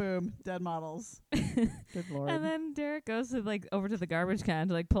was like, boom, dead models. Good Lord. And then Derek goes to over to the garbage can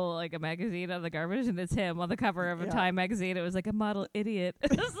to pull a magazine out of the garbage, and it's him on the cover of a Time magazine. It was a model idiot.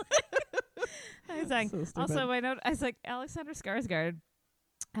 I was like, so also my note, I was like, Alexander Skarsgård.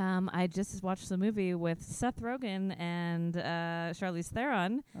 I just watched the movie with Seth Rogen and Charlize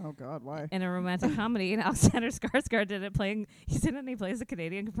Theron. Oh God, why? In a romantic comedy, and Alexander Skarsgård did it he's in it and he plays the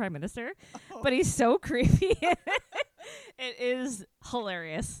Canadian Prime Minister, but he's so creepy. It is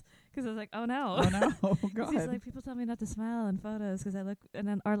hilarious because I was like, oh no. Oh no, oh God. He's like, people tell me not to smile in photos because I look,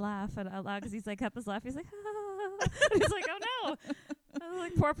 or laugh out loud because he's got this laugh. He's like, ah. He's like, oh no. I was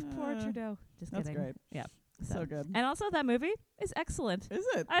like, poor Trudeau. Just that's kidding. Great. Yeah. So good. And also that movie is excellent. Is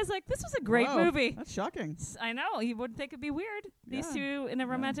it? I was like, this was a great movie. That's shocking. I know. You wouldn't think it'd be weird, these two in a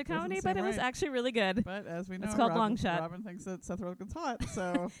romantic comedy, but it was actually really good. But as we know, it's called Long Shot. Robin thinks that Seth Rogen's hot,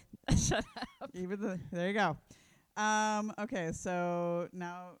 so shut up. There you go. Okay, so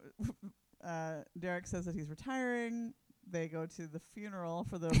now Derek says that he's retiring. They go to the funeral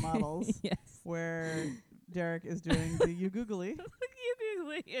for the models. Yes. Where Derek is doing the you googly.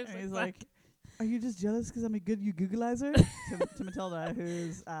 And he's like, are you just jealous because I'm a good you Googleizer? to Matilda,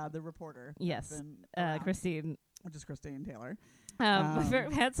 who's the reporter. Yes. Christine. Which is Christine Taylor.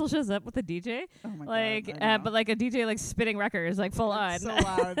 Hansel shows up with a DJ. Oh my God. But a DJ spinning records, full on. So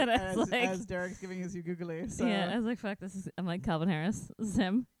loud. as Derek's giving his you googly. So. Yeah, I was like, fuck, I'm like Calvin Harris. This is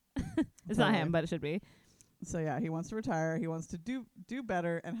him. It's not him, but it should be. So yeah, he wants to retire. He wants to do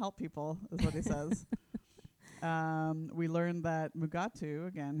better and help people, is what he says. We learned that Mugatu,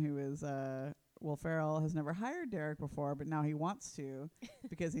 again, who is Will Ferrell, has never hired Derek before, but now he wants to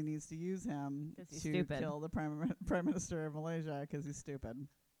because he needs to use him to kill the prime minister of Malaysia because he's stupid.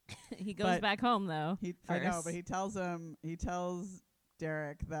 He goes back home though. I know, but he tells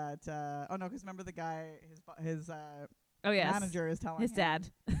Derek that because remember the guy his manager is telling his him, dad,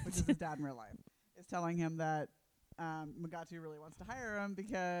 which is his dad in real life, is telling him that Mugatu really wants to hire him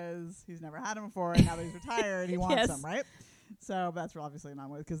because he's never had him before, and now that he's retired, he wants him, right? So that's obviously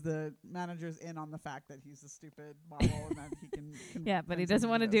not because the manager's in on the fact that he's a stupid model and that he can yeah, but he doesn't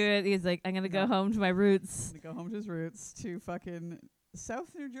want to do it. He's like, I'm going to go home to my roots. I'm going to go home to his roots to fucking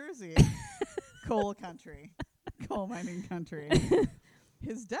South New Jersey, coal mining country.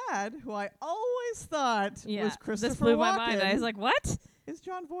 His dad, who I always thought was Christopher this blew Walken, my mind. I was like, what? It's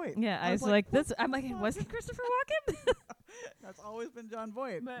Jon Voight. Yeah, I was like, this. I'm like, was it Christopher Walken? That's always been Jon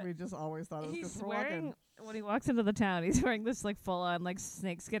Voight. But we just always thought it was Christopher Walken. When he walks into the town, he's wearing this full on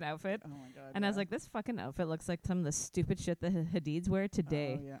snakeskin outfit. Oh my God! And I was like, this fucking outfit looks like some of the stupid shit that Hadids wear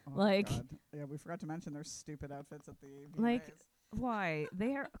today. Oh, yeah. Oh yeah, we forgot to mention their stupid outfits at the VMAs. Why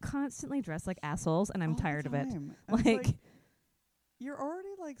they are constantly dressed like assholes, and I'm tired of it. You're already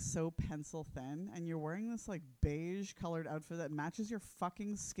so pencil thin, and you're wearing this beige colored outfit that matches your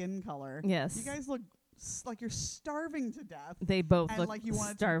fucking skin color. Yes, you guys look like you're starving to death. They both look like you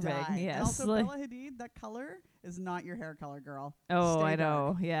want starving. To die. Yes, and also Bella Hadid, that color is not your hair color, girl. Oh, Stay I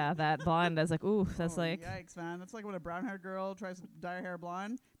know. dark. Yeah, that blonde. I was like, ooh, that's yikes, man. That's like when a brown haired girl tries to dye her hair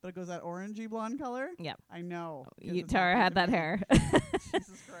blonde, but it goes that orangey blonde color. Yeah, I know. Tara had that hair.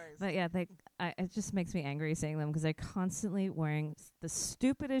 Jesus Christ. But yeah, it just makes me angry seeing them because they're constantly wearing the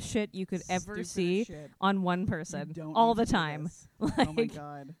stupidest shit you could ever see on one person all the time. Oh my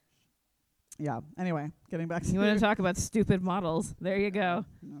God. Yeah. Anyway, getting back to you want to talk about stupid models? There you go.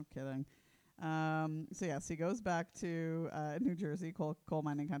 No kidding. So yes, he goes back to New Jersey, coal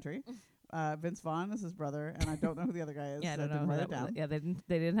mining country. Vince Vaughn is his brother, and I don't know who the other guy is. Yeah, I don't know. Write it down.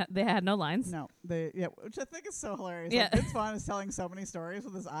 Yeah, they had no lines. No, which I think is so hilarious. Yeah. Vince Vaughn is telling so many stories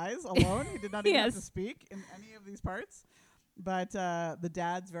with his eyes alone. He did not even have to speak in any of these parts. But the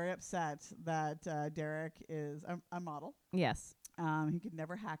dad's very upset that Derek is a model. Yes. He could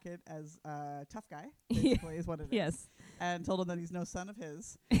never hack it as a tough guy, basically, is what it is. Yes. And told him that he's no son of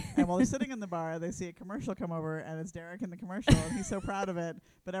his. And while he's sitting in the bar, they see a commercial come over, and it's Derek in the commercial, and he's so proud of it.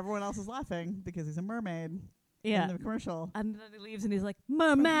 But everyone else is laughing because he's a mermaid in the commercial. And then he leaves, and he's like,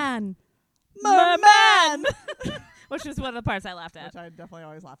 Merman! Merman! Which is one of the parts I laughed at. Which I definitely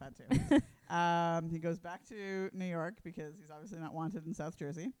always laugh at, too. He goes back to New York because he's obviously not wanted in South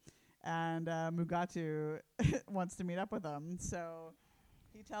Jersey. And Mugatu wants to meet up with him. So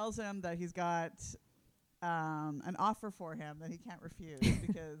he tells him that he's got an offer for him that he can't refuse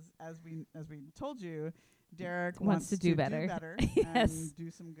because, as we told you, Derek wants to do better yes. and do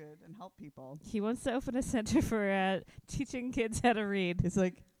some good and help people. He wants to open a center for teaching kids how to read. It's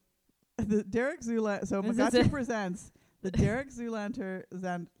like the Derek Zoolander. So Magatu presents the Derek Zoolander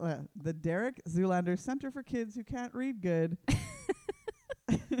Center for Kids Who Can't Read Good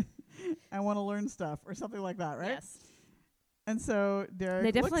and want to learn stuff, or something like that, right? Yes. And so Derek,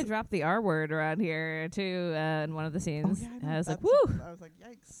 they definitely dropped the R word around here too in one of the scenes. Oh, yeah, I was like, "Woo!" I was like,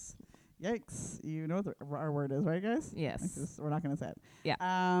 "Yikes!" You know what the R word is, right, guys? Yes. We're not going to say it.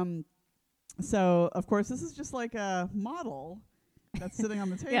 Yeah. So of course this is just like a model that's sitting on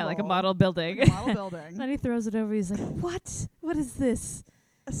the table. Yeah, like a model building. Like a model building. Then he throws it over. He's like, "What? What is this?"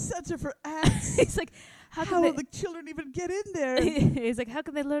 A center for ants. He's like, how will the children even get in there? He's like, how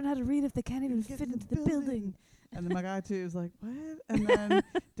can they learn how to read if they can't even fit into the building? And then my guy too is like, what? And then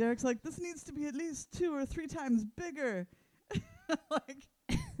Derek's like, this needs to be at least 2 or 3 times bigger. Like,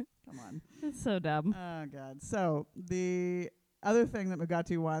 come on. It's so dumb. Oh, God. So the other thing that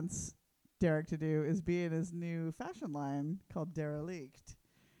Mugatu wants Derek to do is be in his new fashion line called Derelict,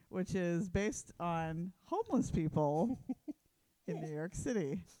 which is based on homeless people in New York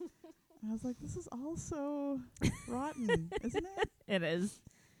City. And I was like, this is all so rotten, isn't it? It is.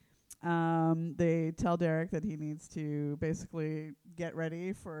 They tell Derek that he needs to basically get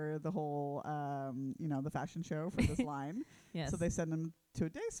ready for the whole, the fashion show for this line. Yes. So they send him to a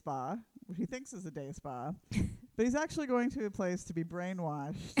day spa, which he thinks is a day spa. But he's actually going to a place to be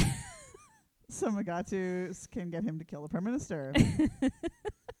brainwashed. So Magatu can get him to kill the Prime Minister.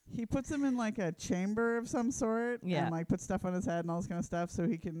 He puts him in like a chamber of some sort and like puts stuff on his head and all this kind of stuff so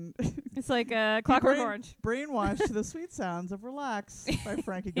he can... It's like a Clockwork Orange. Brainwashed to the sweet sounds of Relax by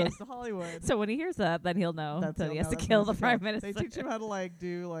Frankie Goes to Hollywood. So when he hears that, then he'll know that he has to kill the Prime Minister. They teach him how to like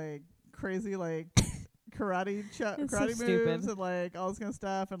do like crazy like karate moves stupid. and like all this kind of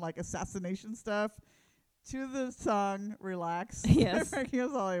stuff and like assassination stuff to the song Relax by Frankie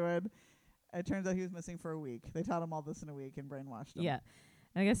Goes to Hollywood. It turns out he was missing for a week. They taught him all this in a week and brainwashed him. Yeah.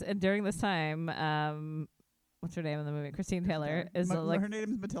 I guess during this time, what's her name in the movie? Christine Taylor is her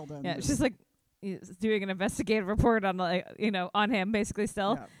name is Matilda. Yeah, she's like doing an investigative report on on him basically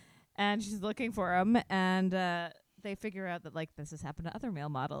still, and she's looking for him, and they figure out that like this has happened to other male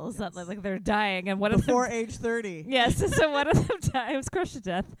models that like they're dying, and one before of them age 30. Yes, so one of them was crushed to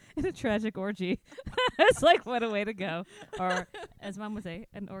death in a tragic orgy. It's like what a way to go, or as Mom would say,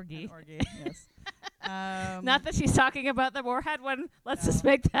 an orgy. An orgy, yes. Not that she's talking about them or had one. Let's just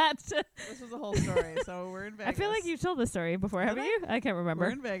make that. This was a whole story. So we're in Vegas. I feel like you told this story before, haven't you? I can't remember.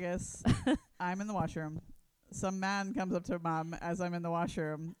 We're in Vegas. I'm in the washroom. Some man comes up to Mom as I'm in the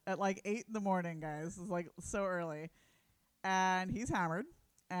washroom at like 8 in the morning, guys. It's like so early. And he's hammered.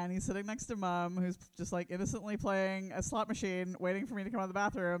 And he's sitting next to Mom, who's just like innocently playing a slot machine, waiting for me to come out of the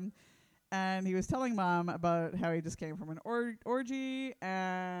bathroom. And he was telling Mom about how he just came from an orgy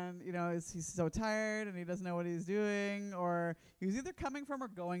and, he's so tired and he doesn't know what he's doing, or he was either coming from or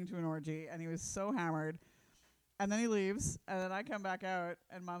going to an orgy and he was so hammered. And then he leaves and then I come back out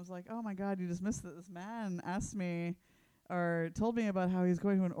and Mom's like, oh my God, you just missed that this man asked me or told me about how he's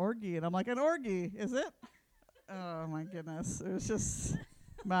going to an orgy. And I'm like, an orgy, is it? Oh my goodness. It was just...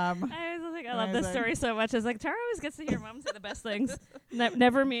 Mom. I was like, I love this story so much. I was like, Tara always gets to hear Mom say the best things.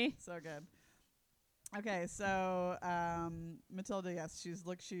 Never me. So good. Okay, so Matilda, yes,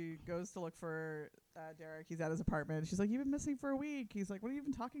 she goes to look for Derek. He's at his apartment. She's like, you've been missing for a week. He's like, what are you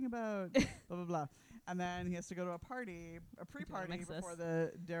even talking about? Blah, blah, blah. And then he has to go to a pre-party before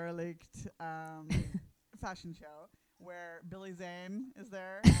the Derelict fashion show where Billy Zane is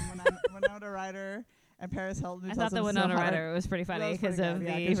there and Winona Ryder and Paris Hilton. I thought the Winona Ryder was pretty funny because of the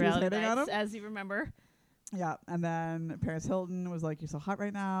reality nights, as you remember. Yeah, and then Paris Hilton was like, you're so hot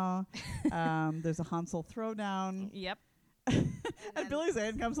right now. There's a Hansel throwdown. Yep. And Billy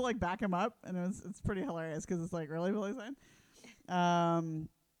Zane comes to like back him up, and it's pretty hilarious because it's like, really, Billy Zane? And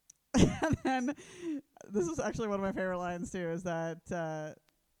then this is actually one of my favorite lines too, is that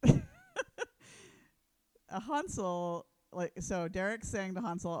Hansel... so Derek's saying to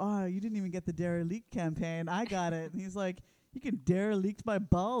Hansel, oh, you didn't even get the Derelict campaign. I got it. And he's like, you can derelict my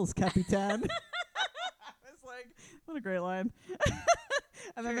balls, Capitan. It's like, what a great line.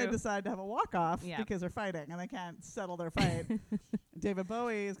 And then they decide to have a walk-off because they're fighting and they can't settle their fight. David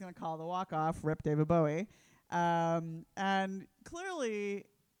Bowie is going to call the walk-off, rip David Bowie. And clearly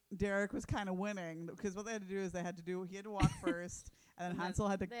Derek was kind of winning because what they had to do is he had to walk first. And then Hansel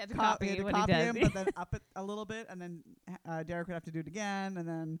had to copy him, but then up it a little bit, and then Derek would have to do it again, and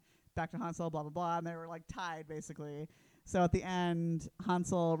then back to Hansel, blah, blah, blah. And they were like tied, basically. So at the end,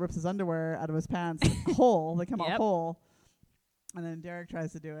 Hansel rips his underwear out of his pants whole. They come out whole. And then Derek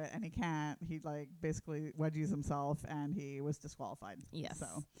tries to do it, and he can't. He, like, basically wedgies himself, and he was disqualified. Yes.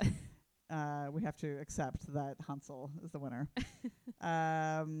 So we have to accept that Hansel is the winner.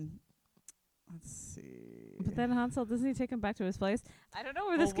 Let's see. But then Hansel, doesn't he take him back to his place? I don't know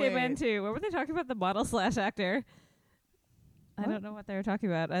where this came into. What were they talking about? The model/actor. I don't know what they were talking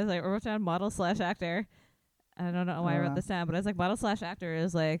about. I was like, I wrote down model/actor. I don't know why I wrote this down, but I was like, model/actor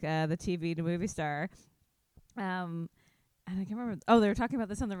is like the TV to movie star. And I can't remember. Oh, they were talking about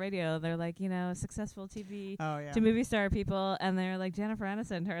this on the radio. They're like, you know, successful TV to movie star people. And they're like, Jennifer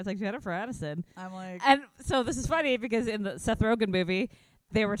Aniston. Her. It's like, Jennifer Aniston. I'm like. And so this is funny because in the Seth Rogen movie,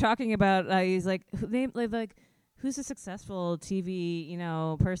 they were talking about, he's like, who's a successful TV, you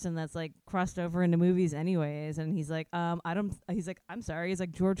know, person that's like crossed over into movies anyways? And he's like, he's like, I'm sorry. He's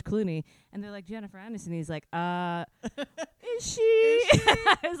like, George Clooney. And they're like, Jennifer Aniston. He's like, is she?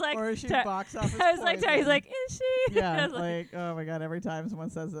 I was like, or is she box office? I was like, he's like, is she? Yeah, like, oh my God, every time someone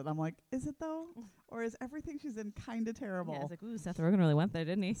says it, I'm like, is it though? Or is everything she's in kind of terrible? Yeah, I was like, ooh, Seth Rogen really went there,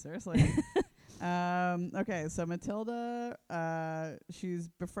 didn't he? Seriously. Okay, so Matilda, she's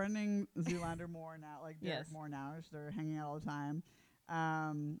befriending Zoolander more now, like Derek more now. They're hanging out all the time.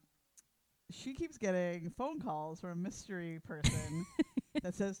 She keeps getting phone calls from a mystery person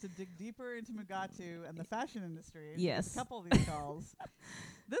that says to dig deeper into Mugatu and the fashion industry. Yes. A couple of these calls.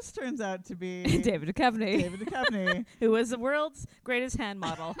 This turns out to be David Duchovny. David Duchovny. Who was the world's greatest hand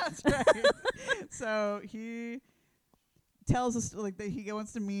model. That's right. So he tells us that he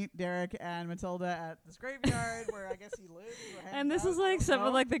wants to meet Derek and Matilda at this graveyard where I guess he lives. And this is like some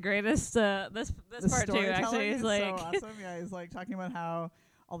of like the greatest this part too. Actually, is like so awesome. Yeah, he's like talking about how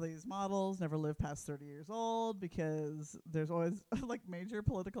all these models never live past 30 years old because there's always like major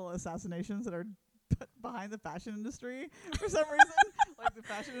political assassinations that are behind the fashion industry for some reason. Like the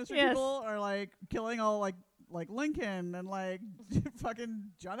fashion industry people are like killing all like Lincoln and like fucking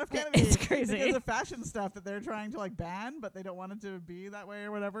John F. Kennedy. It's crazy. Because of fashion stuff that they're trying to like ban, but they don't want it to be that way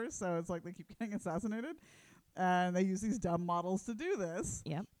or whatever. So it's like they keep getting assassinated. And they use these dumb models to do this.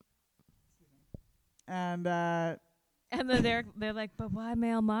 Yep. And then they're like, but why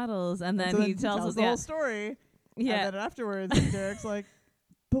male models? And then he tells us the whole story. Yeah. And then afterwards, Derek's like,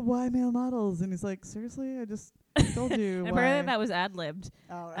 but why male models? And he's like, seriously? I just told you. Apparently that was ad-libbed.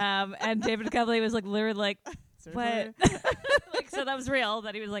 Oh. And David Duchovny was like literally like, seriously? what? Like, so that was real.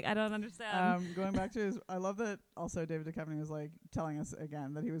 That he was like, I don't understand. Going back to his, I love that also David Duchovny was like telling us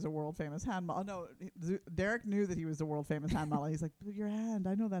again that he was a world famous hand model. No, Derek knew that he was the world famous hand model. He's like, but your hand,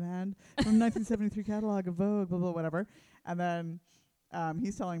 I know that hand from 1973 catalog of Vogue, blah, blah, whatever. And then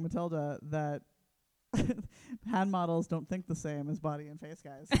he's telling Matilda that hand models don't think the same as body and face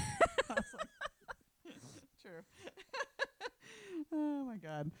guys. I was like, true. Oh my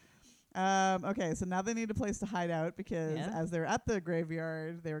God. Okay, so now they need a place to hide out because as they're at the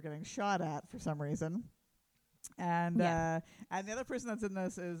graveyard, they were getting shot at for some reason. And the other person that's in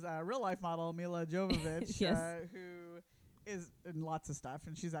this is a real life model, Mila Jovovich, who is in lots of stuff,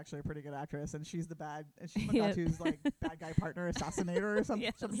 and she's actually a pretty good actress, and she's she's Mugatu's like bad guy partner assassinator or some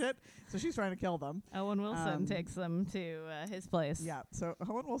shit. So she's trying to kill them. Owen Wilson takes them to his place. Yeah, so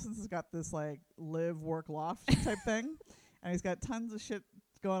Owen Wilson's got this like live, work, loft type thing, and he's got tons of shit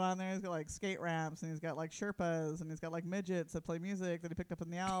going on there. He's got like skate ramps, and he's got like Sherpas, and he's got like midgets that play music that he picked up in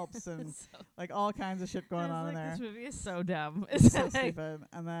the Alps, and like all kinds of shit going on in there. This movie is so dumb. It's so stupid.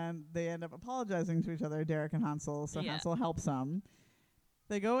 And then they end up apologizing to each other, Derek and Hansel. So Hansel helps them.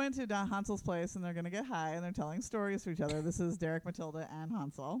 They go into Hansel's place, and they're going to get high, and they're telling stories to each other. This is Derek, Matilda, and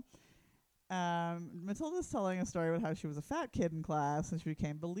Hansel. Matilda's telling a story about how she was a fat kid in class, and she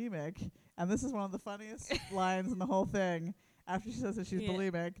became bulimic. And this is one of the funniest lines in the whole thing. After she says that she's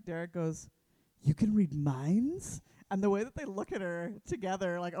bulimic, Derek goes, "You can read minds?" And the way that they look at her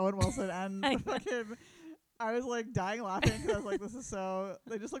together, like Owen Wilson and fucking, I was like dying laughing because I was like, this is so,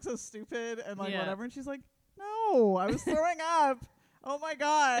 they just look so stupid and like whatever. And she's like, no, I was throwing up. Oh my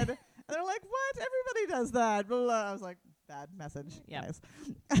God. And they're like, what? Everybody does that. Blah, blah. I was like, bad message, guys.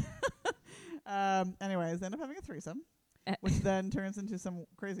 Anyways, they end up having a threesome, which then turns into some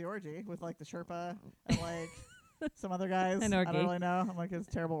crazy orgy with like the Sherpa and like some other guys. I don't really know. I'm like, it's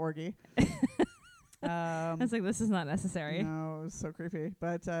a terrible orgy. I was like, this is not necessary. No, it was so creepy.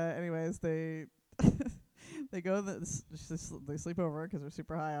 But anyways, they they go, they sleep over because they're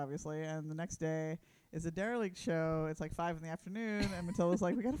super high, obviously. And the next day is a derelict show. It's like 5 PM, and Matilda's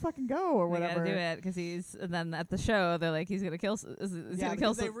like, we gotta fucking go or whatever. We gotta do it because he's. And then at the show, they're like, he's gonna kill.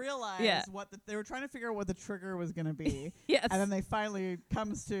 They realized they were trying to figure out what the trigger was gonna be. Yes. And then they finally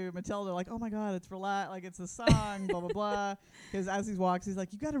comes to Matilda like, oh my god, it's like it's a song, blah blah blah. Because as he walks, he's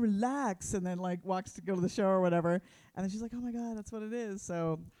like, you gotta relax, and then like walks to go to the show or whatever. And then she's like, oh my god, that's what it is.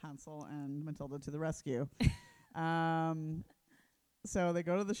 So Hansel and Matilda to the rescue. So they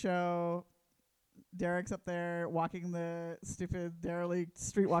go to the show. Derek's up there walking the stupid derelict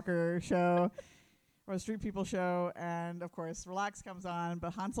streetwalker show or street people show, and of course Relax comes on,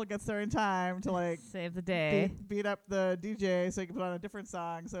 but Hansel gets there in time to like save the day, beat up the DJ so he can put on a different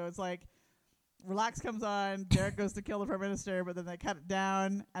song. So it's like Relax comes on, Derek goes to kill the Prime Minister, but then they cut it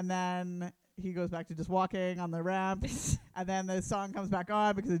down, and then he goes back to just walking on the ramp, and then the song comes back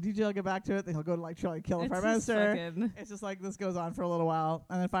on because the DJ will get back to it. Then he'll go to like try to kill the Prime Minister. It's just like this goes on for a little while,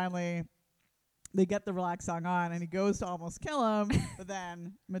 and then finally they get the Relax song on, and he goes to almost kill him, but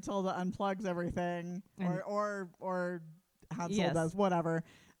then Matilda unplugs everything, or Hansel does whatever,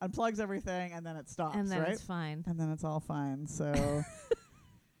 unplugs everything, and then it stops. And then right? it's fine. And then it's all fine. So,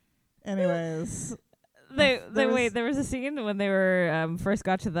 anyways, there was a scene when they were first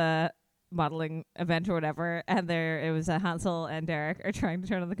got to the modeling event or whatever, and it was Hansel and Derek are trying to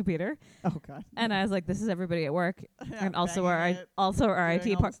turn on the computer. Oh god! And I was like, "This is everybody at work, and also our IT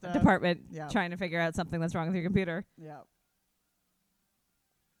department trying to figure out something that's wrong with your computer." Yeah.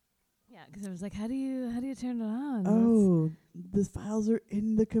 Yeah, because it was like, how do you turn it on? Oh, the files are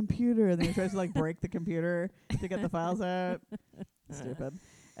in the computer, and then he tries to like break the computer to get the files out. Stupid.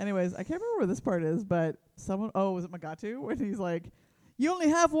 Anyways, I can't remember where this part is, but someone. Oh, was it Magatu when he's like, you only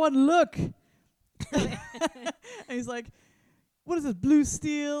have one look. And he's like, what is this, blue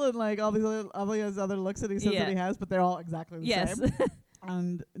steel? And like all these other looks that he says that he has, but they're all exactly the same.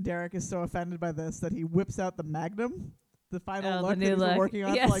 And Derek is so offended by this that he whips out the Magnum, the final look that he's been working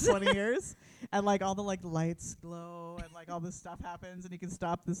on for like 20 years. And like all the like lights glow and like all this stuff happens, and he can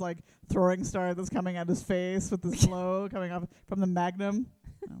stop this like throwing star that's coming at his face with this glow coming off from the Magnum.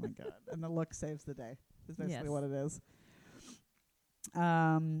 Oh my god. And the look saves the day. Is basically what it is.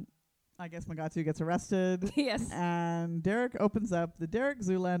 I guess Magatu gets arrested. Yes. And Derek opens up the Derek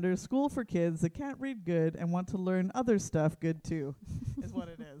Zoolander School for Kids That Can't Read Good and Want to Learn Other Stuff Good Too, is what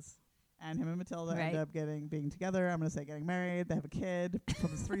it is. And him and Matilda end up being together. I'm going to say getting married. They have a kid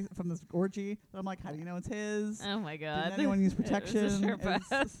from this orgy. So I'm like, how do you know it's his? Oh my god. Didn't anyone use protection?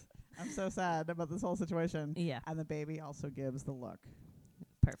 I'm so sad about this whole situation. Yeah. And the baby also gives the look.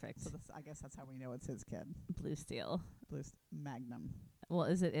 Perfect. So I guess that's how we know it's his kid. Blue Steel. Magnum. Well,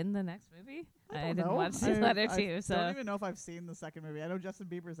 is it in the next movie? I didn't watch the letter too, so I don't even know if I've seen the second movie. I know Justin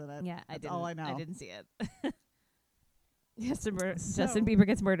Bieber's in it. Yeah, that's all I know. I didn't see it. Justin Bieber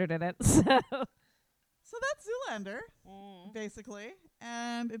gets murdered in it. So that's Zoolander, basically,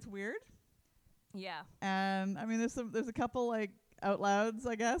 and it's weird. Yeah. And I mean, there's a couple like out louds,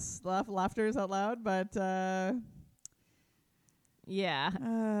 I guess, laughters out loud, but yeah.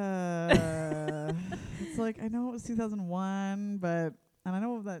 It's like I know it was 2001, and I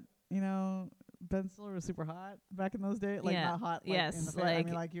know that Ben Stiller was super hot back in those days. Like not hot. Like yes. In the I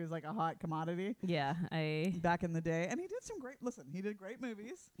mean, like he was like a hot commodity. Yeah. Back in the day, and he did some great. Listen, he did great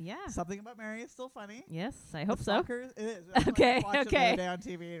movies. Yeah. Something About Mary is still funny. Yes, I hope so. It is. Okay. I watched it the other day on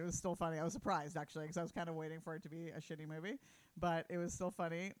TV. It was still funny. I was surprised actually because I was kind of waiting for it to be a shitty movie, but it was still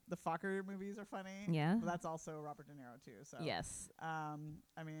funny. The Fokker movies are funny. Yeah. But that's also Robert De Niro too. So yes.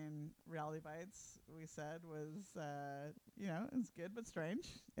 I mean, Reality Bites we said was it's good but strange.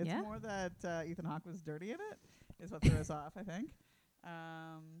 It's more that Ethan Hawke was dirty in it is what threw us off, I think.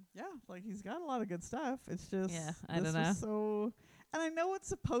 Like he's got a lot of good stuff. It's just I don't know. So, and I know it's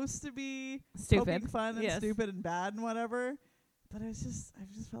supposed to be stupid, fun and stupid and bad and whatever. But I just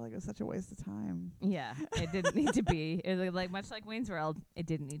felt like it was such a waste of time. Yeah, it didn't need to be. It was like much like Wayne's World. It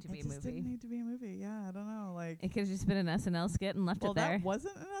didn't need to be a movie. It didn't need to be a movie. Yeah, I don't know. Like it could have just been an SNL skit and left it there. That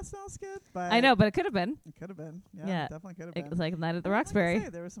wasn't an SNL skit, but I know, but it could have been. It could have been. Yeah, definitely could have been. It was like Night at the Roxbury.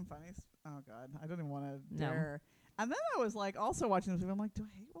 There was some funny. Oh God, I don't even want to dare. And then I was like, also watching this movie. I'm like, do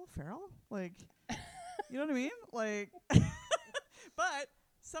I hate Will Ferrell? Like, you know what I mean? Like, but.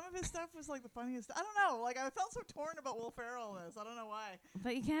 Some of his stuff was like the funniest. I don't know. Like I felt so torn about Will Ferrell in this. I don't know why.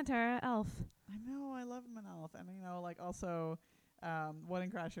 But you can't, Tara. Elf. I know. I love him in Elf, and like also,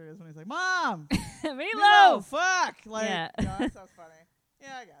 Wedding Crashers when he's like, "Mom, Meatloaf, fuck." Like, that sounds funny.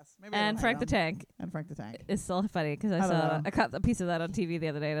 Yeah, I guess. Maybe. And Frank the Tank. And Frank the Tank. It's still funny because I caught a piece of that on TV the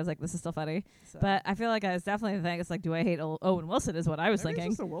other day, and I was like, "This is still funny." So. But I feel like it's definitely the thing. It's like, do I hate Owen Wilson? Is what I was thinking.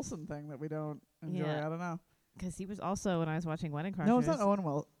 It's just a Wilson thing that we don't enjoy. I don't know. Because he was also when I was watching Wedding Crashers. No, it's not Owen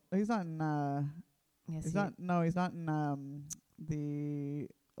Wilson. He's not in Yes, he's not. No, he's not in the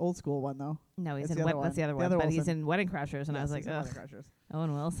old school one though. No, he's it's in that's the other one. But Wilson. he's in Wedding Crashers, and I was like, ugh,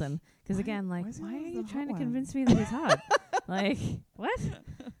 Owen Wilson. Because again, like, why are you trying to convince me that he's hot? Like, what?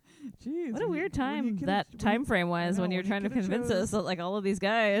 Jeez, what a weird time that time frame was when you're trying to convince us that like all of these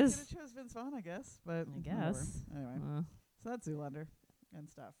guys. You could have chose Vince Vaughn, I guess, but I guess. Anyway, so that's Zoolander and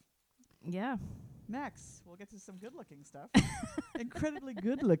stuff. Yeah. Next, we'll get to some good-looking stuff. Incredibly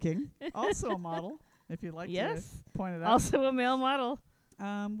good-looking. Also a model, if you'd like to point it out. Also a male model.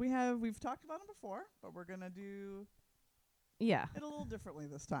 We've talked about him before, but we're gonna do it a little differently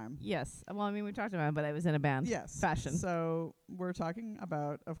this time. Yes. Well, I mean, we talked about it, but I was in a band. Yes. Fashion. So we're talking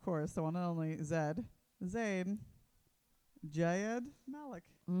about, of course, the one and only Zayn Jayed Malik,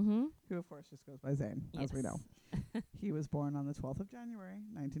 who of course just goes by Zayn, as we know. He was born on the 12th of January,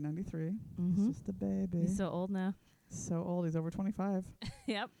 1993. He's just a baby. He's so old now. So old. He's over 25.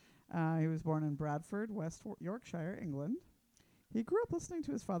 Yep. He was born in Bradford, West Yorkshire, England. He grew up listening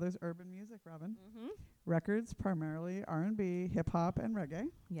to his father's urban music, Robin. Records, primarily R&B, hip-hop, and reggae.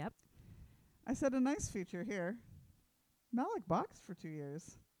 Yep. I said a nice feature here. Malik boxed for 2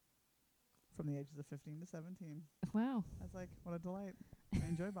 years. From the ages of 15 to 17. Wow. I was like, what a delight. I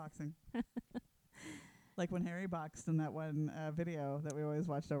enjoy boxing. Like when Harry boxed in that one video that we always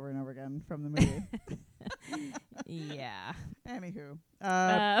watched over and over again from the movie. Yeah. Anywho.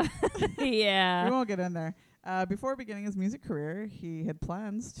 Yeah. We won't get in there. Before beginning his music career, he had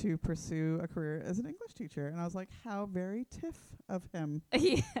plans to pursue a career as an English teacher. And I was like, how very tiff of him.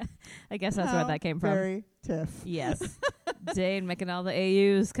 Yeah. I guess that's where that came from. Very tiff. Yes. Zayn making all the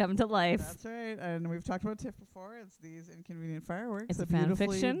AUs come to life. That's right. And we've talked about TIFF before. It's these inconvenient fireworks. It's a fan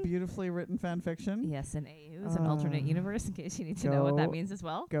fiction. Beautifully written fan fiction. Yes, an AU is an alternate universe, in case you need to know what that means as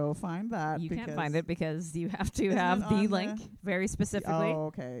well. Go find that. You can't find it because you have to have the link very specifically. Oh,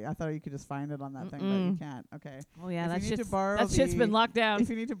 okay. I thought you could just find it on that thing, but you can't. Okay. Oh, yeah. That shit's been locked down. If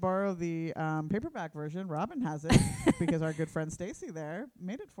you need to borrow the paperback version, Robin has it because our good friend Stacy there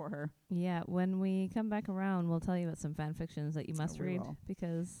made it for her. Yeah. When we come back around, we'll tell you about some fan fictions that you must read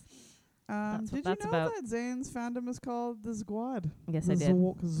because that's what that's about. Did you know that Zayn's fandom is called The Squad? Yes, I did.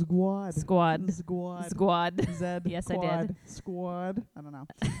 Squad. Zed. Yes, I did. Squad. I don't know.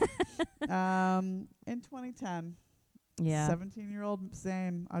 In 2010, 17-year-old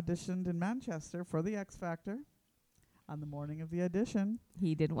Zayn auditioned in Manchester for the X Factor. On the morning of the audition,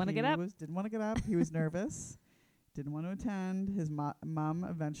 he didn't want to get up. Didn't want to get up. He was nervous. Didn't want to attend. His mom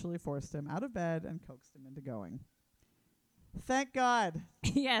eventually forced him out of bed and coaxed him into going. Thank God.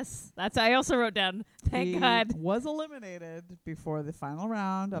 Yes, I also wrote down. Thank God. Was eliminated before the final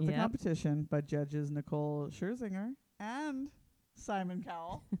round of the competition by judges Nicole Scherzinger and Simon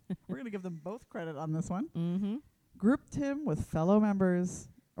Cowell. We're going to give them both credit on this one. Grouped him with fellow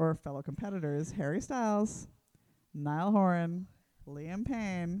competitors Harry Styles, Niall Horan, Liam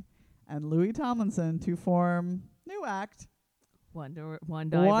Payne, and Louis Tomlinson to form new act One Direction. One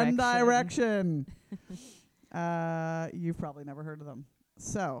Direction. You've probably never heard of them.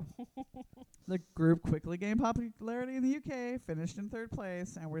 So, the group quickly gained popularity in the UK, finished in third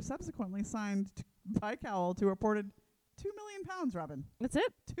place, and were subsequently signed by Cowell to a reported £2 million, Robin. That's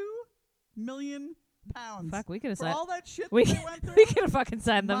it? £2 million. Fuck, we could have signed all that shit we they went through. We could have fucking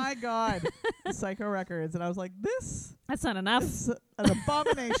signed them. My God. Psycho Records. And I was like, that's not enough. This is an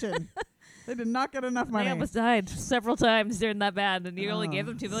abomination. They did not get enough money. They almost died several times during that band, and you only gave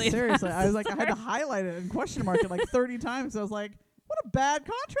them $2 million. Seriously, I was like, I had to highlight it and question mark it like 30 times. I was like, what a bad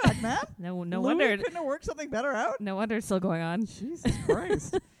contract, man. No Louis wonder. Couldn't have worked something better out. No wonder it's still going on. Jesus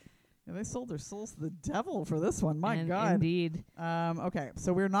Christ. Yeah, they sold their souls to the devil for this one. My God. Indeed. Okay,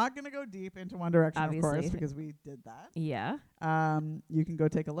 so we're not going to go deep into One Direction, obviously, of course, because we did that. Yeah. You can go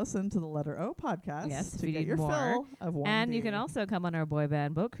take a listen to the Letter O podcast to get your fill of One And D. you can also come on our boy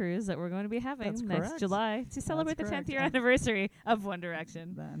band boat cruise that we're going to be having next July to celebrate the 10th year anniversary of One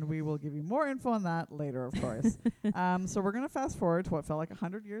Direction. Then we will give you more info on that later, of course. So we're going to fast forward to what felt like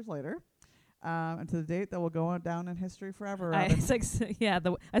 100 years later. And to the date that will go down in history forever. It's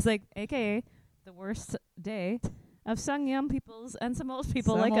like, AKA the worst day of some young people's and some old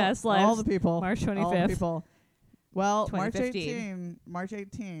people like us lives. All the people. March 25th. All the people. Well, March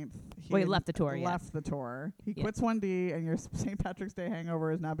 18th. He left the tour. Left the tour. He quits 1D, and your St. Patrick's Day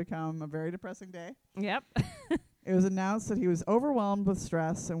hangover has now become a very depressing day. Yep. It was announced that he was overwhelmed with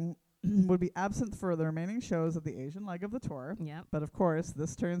stress and would be absent for the remaining shows of the Asian leg of the tour. Yep. But of course,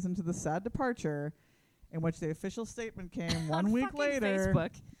 this turns into the sad departure in which the official statement came 1 week later. Facebook.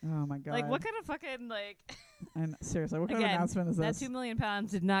 Oh my God. Like, what kind of fucking, like... And seriously, what kind of announcement is this? That £2 million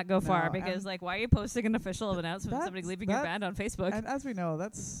did not go far because, like, why are you posting an official announcement of somebody leaving your band on Facebook? And as we know,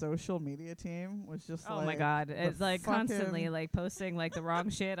 that social media team was just oh my god, it's like constantly like posting like the wrong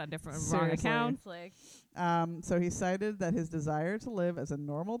shit on different wrong accounts. Like, so he cited that his desire to live as a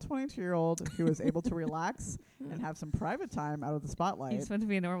normal 22-year-old who was able to relax and have some private time out of the spotlight. He's supposed to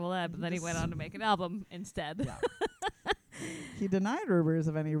be a normal lad, but then he went on to make an album instead. Yeah. He denied rumors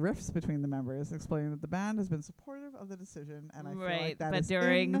of any rifts between the members, explaining that the band has been supportive of the decision. And I feel like that but is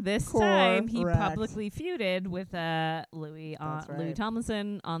during this time, he publicly feuded with Louis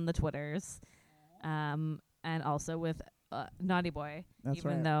Tomlinson on the Twitters, and also with Naughty Boy.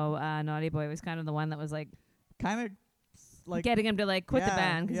 Even though Naughty Boy was kind of the one that was like getting him to like quit the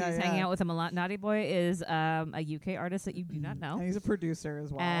band because he was hanging out with him a lot. Naughty Boy is a UK artist that you do not know. And he's a producer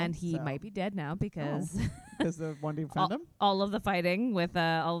as well. And he might be dead now because the one dude found him. All of the fighting with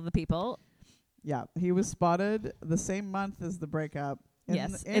all of the people. Yeah, he was spotted the same month as the breakup.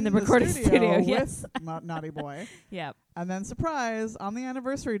 In the recording studio with Naughty Boy. Yeah. And then, surprise, on the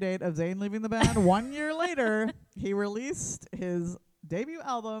anniversary date of Zayn leaving the band 1 year later, he released his debut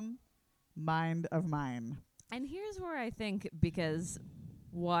album, Mind of Mine. And here's where I think, because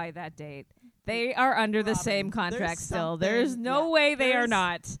why that date? They are under the same contract still. There's no way they are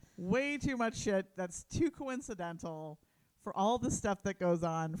not. Way too much shit that's too coincidental for all the stuff that goes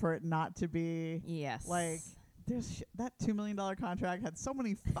on for it not to be. Yes. Like, there's that $2 million contract had so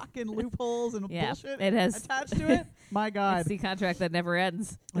many fucking loopholes and bullshit attached to it. My God. It's the contract that never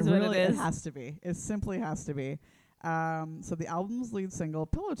ends. Is what it is. It has to be. It simply has to be. So the album's lead single,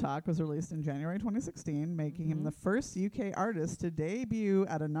 Pillow Talk, was released in January 2016, making him the first UK artist to debut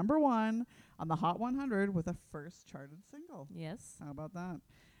at a #1 on the Hot 100 with a first charted single. Yes. How about that?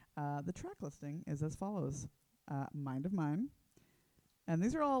 The track listing is as follows. Mind of Mine. And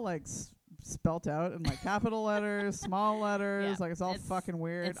these are all like spelt out in like capital letters, small letters. Yeah, like it's all fucking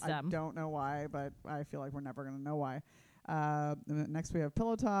weird. I don't know why, but I feel like we're never going to know why. Next we have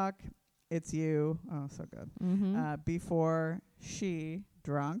Pillow Talk. It's You. Oh, so good. Before She,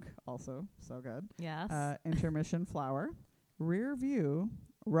 Drunk. Also so good. Yes. Intermission, Flower. Rear View,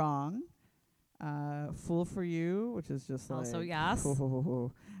 Wrong. Fool for You, which is just also like. Yes.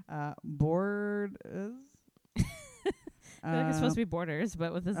 Bored is. I feel like it's supposed to be Borders,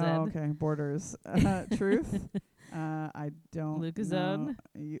 but with a Z. Oh, okay. Borders. Truth. I don't Lucozone.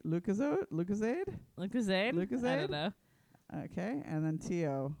 Lucozade? Lucozade? I don't know. Okay, and then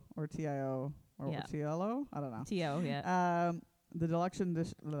T.O. or T.I.O. or T.L.O.? I don't know. T.O., yeah. The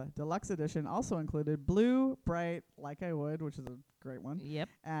deluxe edition also included Blue, Bright, Like I Would, which is a great one. Yep.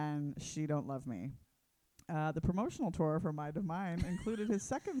 And She Don't Love Me. The promotional tour for Mind of Mine included his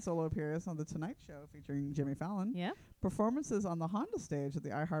second solo appearance on The Tonight Show featuring Jimmy Fallon. Yeah. Performances on the Honda stage at the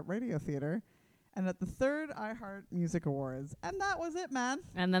iHeartRadio Theater. And at the 3rd iHeart Music Awards. And that was it, man.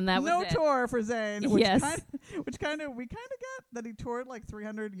 And then that was it. No tour for Zayn. Which we kind of get that he toured like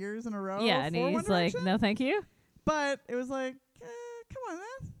 300 years in a row. Yeah, and he's like, no, thank you. But it was like, come on,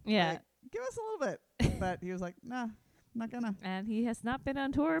 man. Yeah. Like, give us a little bit. But he was like, nah, I'm not gonna. And he has not been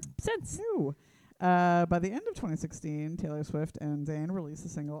on tour since. No. By the end of 2016, Taylor Swift and Zayn released the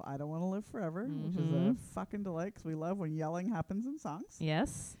single I Don't Want to Live Forever, which is a fucking delight because we love when yelling happens in songs.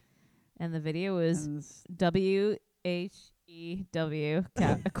 Yes. And the video was WHEW,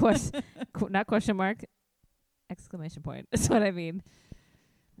 not question mark, exclamation point. That's what I mean.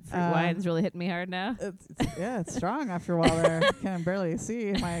 Fruit wine's really hitting me hard now. It's strong after a while there. Can barely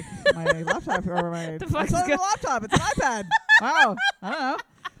see my laptop or my. It's not a laptop. It's an iPad. Wow. I don't know.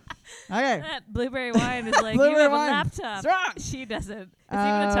 Okay. That blueberry wine is like, you have a laptop. Strong. She doesn't. It's even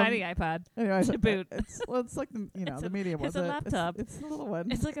a tiny iPad to boot. It's like the medium one. It's a laptop. It's the little one.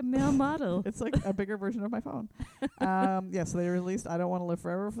 It's like a male model. It's like a bigger version of my phone. So they released I Don't Want to Live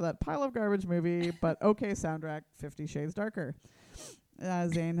Forever for that pile of garbage movie, but okay soundtrack, 50 Shades Darker.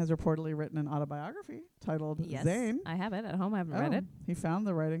 Zayn has reportedly written an autobiography titled Zayn. I have it at home. I haven't read it. He found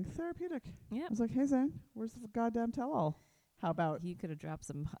the writing therapeutic. Yeah. I was like, hey, Zayn, where's the goddamn tell-all? How about you could have dropped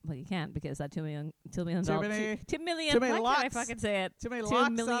some? Well, you can't because that $2 million. Too many why locks. can't I fucking say it? Too many $2 locks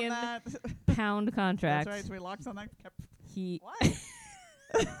million on that pound contract. That's right. Too many locks on that. Why? I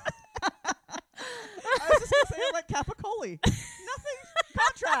was just gonna say it like Capicoli. Nothing.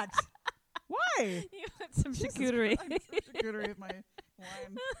 Contract. Why? You want some charcuterie? Charcuterie with my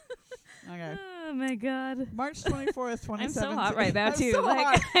wine. Okay. Oh my God. March 24th, 2017. I'm so hot right now too. So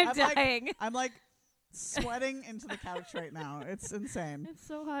like I'm dying. I'm like sweating into the couch right now. It's insane. It's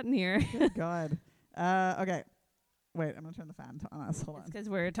so hot in here. Good God. Okay. Wait, I'm gonna turn the fan on us. Hold on. It's because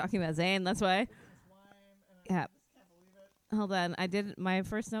we're talking about Zayn. That's why. Yeah. Hold on. I did my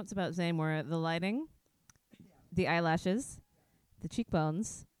first notes about Zayn were the lighting. the eyelashes, the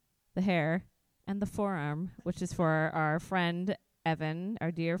cheekbones, the hair, and the forearm, which is for our friend Evan,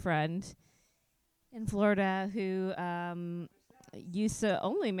 our dear friend in Florida, who used to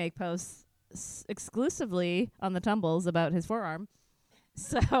only make posts exclusively on the tumbles about his forearm.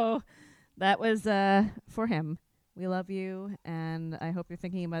 So that was for him. We love you, and I hope you're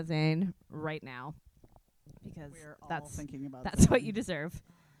thinking about Zane right now, because we're all thinking about that's what you deserve.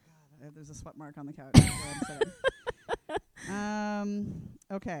 Oh, God, there's a sweat mark on the couch where I'm sitting.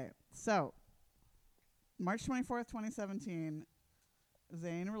 Okay, so March 24th, 2017,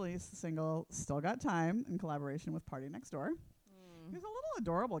 Zayn released the single "Still Got Time" in collaboration with Party Next Door. He's a little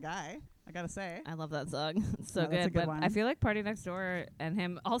adorable guy, I gotta say. I love that song. It's so good, but one. I feel like Party Next Door and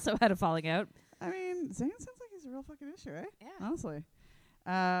him also had a falling out. I mean, Zayn sounds like he's a real fucking issue, eh? Yeah. Honestly.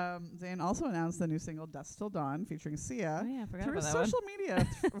 Zayn also announced the new single "Dusk Till Dawn" featuring Sia through social media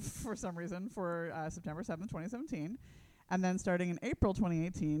for some reason for September 7th, 2017. And then starting in April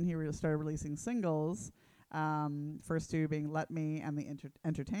 2018, he started releasing singles. First two being "Let Me" and "The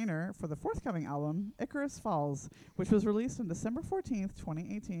Entertainer" for the forthcoming album Icarus Falls, which was released on December 14th,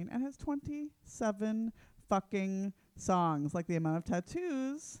 2018, and has 27 fucking songs, like the amount of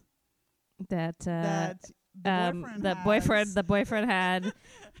tattoos that the boyfriend had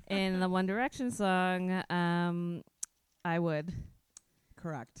in the One Direction song. I would.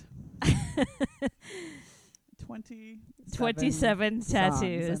 Correct. 27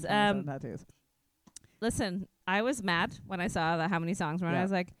 tattoos. Tattoos. Listen, I was mad when I saw how many songs were on. I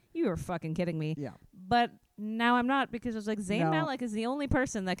was like, you were fucking kidding me. Yeah. But now I'm not, because I was like, Zayn Malik is the only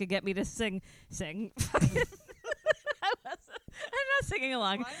person that could get me to sing. I'm not singing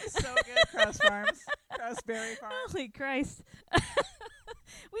along. Mine is so good. Crossberry Farms. Holy Christ.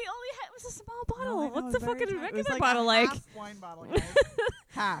 We only had, it was a small bottle. No, What's the fucking regular like bottle like? Half wine bottle, guys.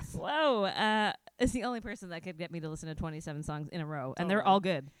 Half. Whoa. It's the only person that could get me to listen to 27 songs in a row. And they're Totally. all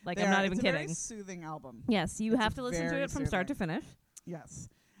good. Like, I'm not even it's kidding. It's a very soothing album. Yes, you have to listen to it from start to finish. Yes.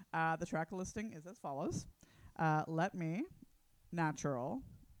 The track listing is as follows. Let Me, Natural,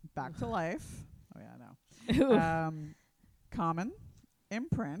 Back to Life. Oh, yeah, I know. Common,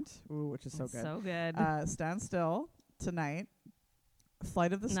 Imprint, which is so good. So good. Stand Still, Tonight,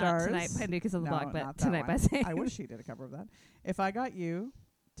 Flight of the Not Stars. Tonight by Nucleus on the Block, but Tonight by Zayn. I wish she did a cover of that. If I Got You,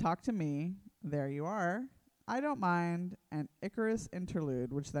 Talk to Me, There You Are, I Don't Mind, and Icarus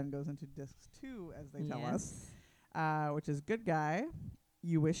Interlude, which then goes into disc 2, as they tell us, which is Good Guy,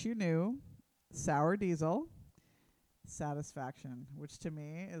 You Wish You Knew, Sour Diesel, Satisfaction, which to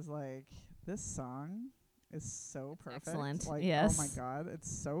me is like, this song is so perfect. Excellent. Like, yes. Oh my God, it's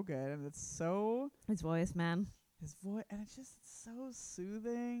so good, and it's so his voice, man. His voice, and it's just so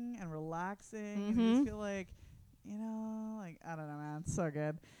soothing and relaxing. Mm-hmm. And you just feel like, like, I don't know, man, it's so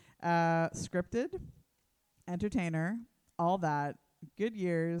good. Scripted, Entertainer, All That, Good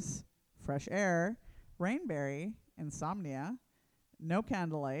Years, Fresh Air, Rainberry, Insomnia, No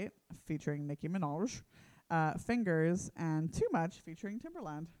Candlelight, featuring Nicki Minaj, Fingers, and Too Much, featuring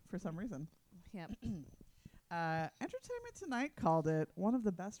Timberland, for some reason. Yep. Entertainment Tonight called it one of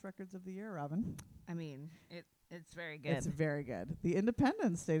the best records of the year, Robin. I mean, it's very good. It's very good. The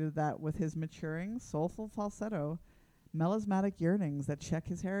Independent stated that with his maturing, soulful falsetto, melismatic yearnings that check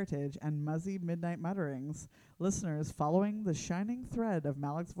his heritage, and muzzy midnight mutterings, listeners following the shining thread of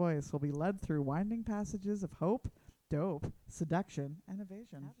Malik's voice will be led through winding passages of hope, dope, seduction, and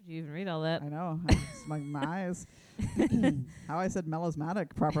evasion. How did you even read all that? I know. My eyes. How I said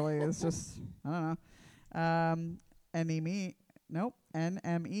melismatic properly is just, I don't know.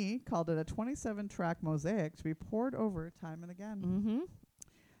 NME called it a 27-track mosaic to be poured over time and again. Mm-hmm.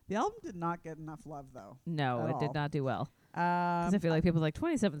 The album did not get enough love, though. No, it did not do well. Because I feel like people like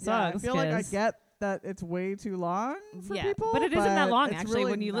 27 songs. I feel like I get that it's way too long for people. But it isn't that long, actually,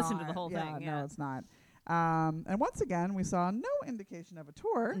 really when you listen to the whole thing. Yeah. No, it's not. And once again, we saw no indication of a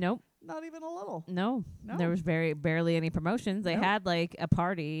tour. Nope. Not even a little. No. There was barely any promotions. They had like a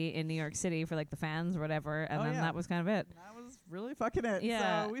party in New York City for like the fans or whatever, and then that was kind of it. That was really fucking it.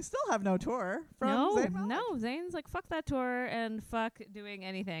 Yeah. So we still have no tour from Zayn Malik. No. Zayn's like, fuck that tour and fuck doing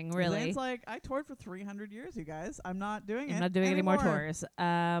anything, really. Zayn's like, I toured for 300 years, you guys. I'm not doing it. I'm not doing anymore. any more tours.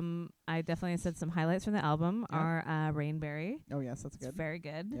 I definitely said some highlights from the album are Rainberry. Oh, yes, that's good. It's very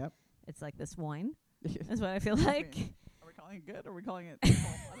good. Yep. It's like this wine. That's what I feel like. Are we calling it good or are we calling it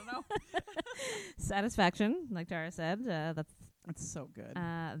awful? I don't know. Satisfaction, like Tara said. That's so good.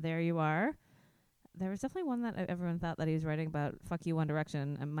 There You Are. There was definitely one that everyone thought that he was writing about Fuck You One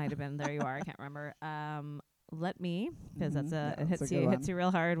Direction. It might have been There You Are. I can't remember. Let Me, because it hits you real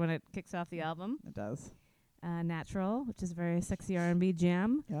hard when it kicks off the album. It does. Natural, which is a very sexy R&B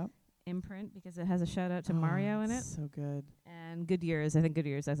jam. Yep. imprint because it has a shout out to Mario in it. So good. And Goodyear's. I think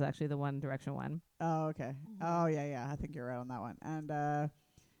Goodyear's is actually the One Direction one. Oh, okay. Oh, yeah. I think you're right on that one. And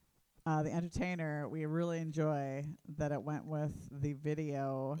The Entertainer, we really enjoy that it went with the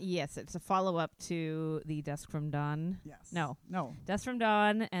video. Yes, it's a follow-up to the Dusk from Dawn. Yes. No. Dusk from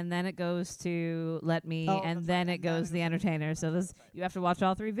Dawn, and then it goes to Let Me, and then it goes The Entertainer. So this you have to watch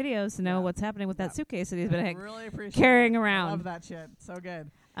all 3 videos to know what's happening with that suitcase that he's been carrying around. I love that shit. So good.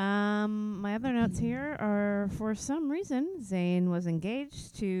 My other notes here are, for some reason, Zayn was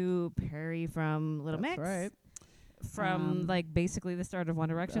engaged to Perry from Little Mix. That's right. From basically the start of One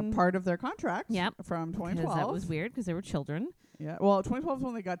Direction. Part of their contract. Yep. From 2012. Because that was weird because they were children. Yeah. Well, 2012 is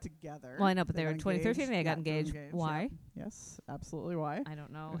when they got together. Well, I know, but they were in 2013 they got engaged. Why? Yeah. Yes, absolutely why. I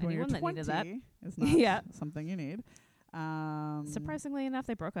don't know. Anyone that needed that is not something you need. Surprisingly enough,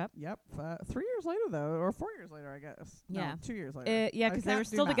 they broke up. Yep. 3 years later, though, or 4 years later, I guess. Yeah. No, 2 years later. Because they were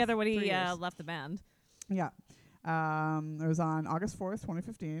still together when he left the band. Yeah. It was on August 4th,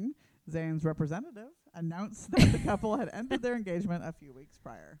 2015. Zayn's representative announced that the couple had ended their engagement a few weeks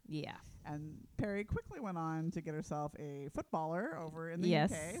prior. Yeah. And Perry quickly went on to get herself a footballer over in the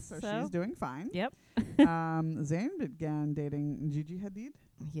UK, so she's doing fine. Yep. Zayn began dating Gigi Hadid.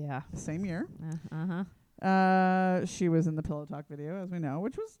 Yeah. Same year. Uh-huh. She was in the Pillow Talk video, as we know,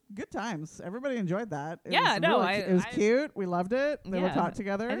 which was good times. Everybody enjoyed that. It was cute. We loved it. They would talk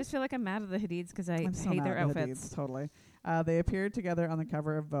together. I just feel like I'm mad at the Hadids because I hate their outfits. Totally. They appeared together on the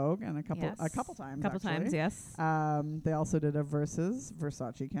cover of Vogue and a couple times. Yes. They also did a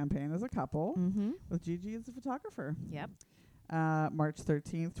Versace campaign as a couple with Gigi as a photographer. Yep. March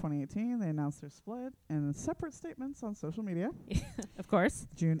 13th, 2018, they announced their split in separate statements on social media. Of course.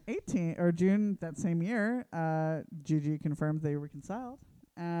 June that same year, Gigi confirmed they reconciled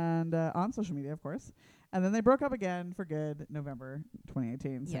and on social media, of course. And then they broke up again for good November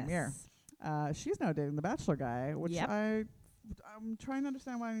 2018, same year. She's now dating the Bachelor guy, which I'm trying to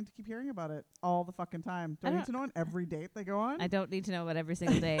understand why I need to keep hearing about it all the fucking time. Do I need to know on every date they go on? I don't need to know about every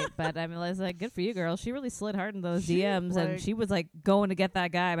single date, but I was like, good for you, girl. She really slid hard in those DMs, and she was going to get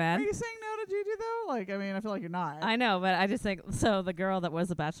that guy, man. Are you saying no to Gigi though? I feel like you're not. I know, but I just think so. The girl that was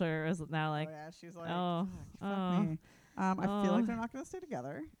the Bachelor is now like, she's like, fuck me. I feel like they're not going to stay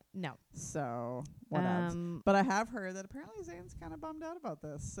together. No. So, whatever. But I have heard that apparently Zayn's kind of bummed out about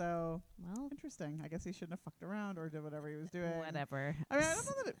this. So, interesting. I guess he shouldn't have fucked around or did whatever he was doing. Whatever. I mean, I don't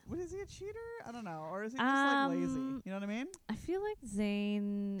know that is he a cheater? I don't know. Or is he just lazy? You know what I mean? I feel like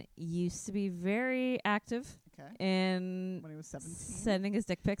Zayn used to be very active in when he was 17, sending his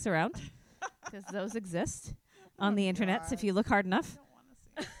dick pics around because those exist on the internet if you look hard enough.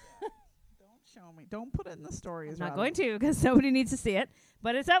 Show me. Don't put it in the stories. I'm not going to because nobody needs to see it,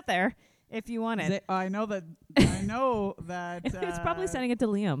 but it's out there if you want it. I know that. I know that. It's probably sending it to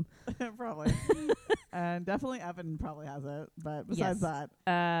Liam. Probably. And definitely Evan probably has it. But besides that.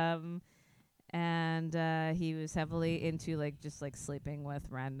 And he was heavily into just sleeping with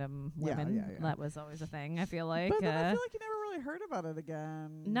random women. Yeah. That was always a thing, I feel like. But then I feel like you never really heard about it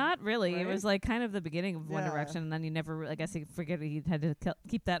again. Not really. Right? It was kind of the beginning of One Direction, and then you never I guess he had to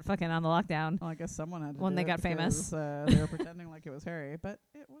keep that fucking on the lockdown. Well, I guess someone had to when they got famous. They were pretending like it was Harry, but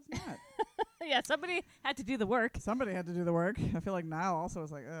it was not. Yeah, somebody had to do the work. Somebody had to do the work. I feel like Niall also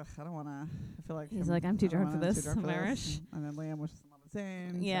was like, ugh, I don't want to. I feel like he's like, I'm too drunk for this. I'm Irish. And then Liam was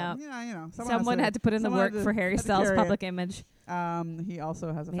Zayn. Yeah. So, someone had to put in the work for Harry Styles' public image. He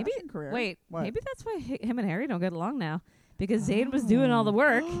also has a fashion career. Wait, maybe that's why him and Harry don't get along now. Because Zayn was doing all the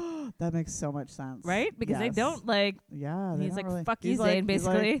work. That makes so much sense. Right? Because they don't Yeah. He's like, really. fuck you, Zayn,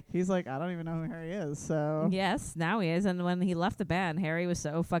 basically. He's like, I don't even know who Harry is, so. Yes, now he is. And when he left the band, Harry was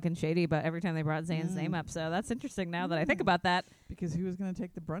so fucking shady about every time they brought Zayn's name up. So that's interesting now that I think about that. Because he was going to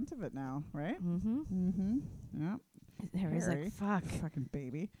take the brunt of it now, right? Yeah. Harry's like, fuck. Fucking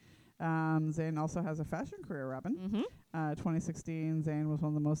baby. Zayn also has a fashion career, Robin. 2016, Zayn was one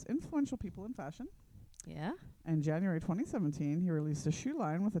of the most influential people in fashion. Yeah. In January 2017, he released a shoe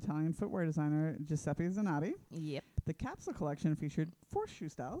line with Italian footwear designer Giuseppe Zanotti. Yep. The capsule collection featured 4 shoe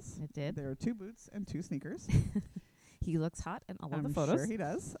styles. It did. There were 2 boots and 2 sneakers. He looks hot in all of the I'm photos. Sure he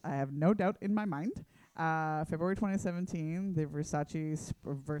does. I have no doubt in my mind. February 2017, the Versace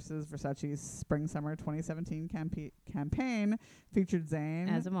versus Versace Spring Summer 2017 campaign featured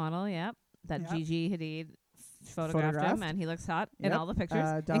Zayn as a model. Yep. That Gigi Hadid photographed him, and he looks hot in all the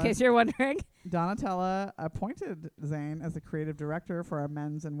pictures. In case you're wondering, Donatella appointed Zayn as the creative director for a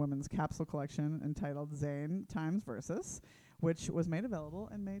men's and women's capsule collection entitled Zayn Times Versus, which was made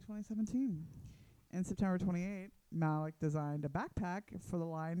available in May 2017. In September 28, Malik designed a backpack for the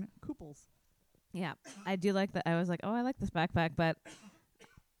line Kooples. Yeah, I do like that. I was like, oh, I like this backpack, but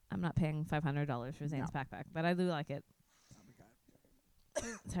I'm I'm not paying $500 for Zane's backpack, but I do like it. Oh my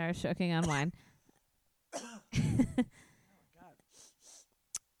God. Tara's choking on wine.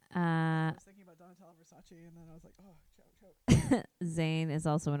 I was thinking about Donatella Versace, and then I was like, oh, choke. Zane is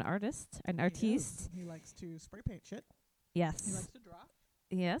also an artist, an artiste. He likes to spray paint shit. Yes. He likes to draw.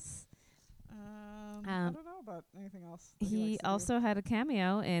 Yes. I don't know about anything else. He also had a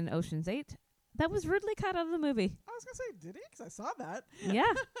cameo in Ocean's 8. That was rudely cut out of the movie. I was going to say, did he? Because I saw that.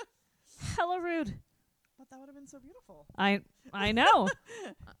 Yeah. Hella rude. But that would have been so beautiful. I know.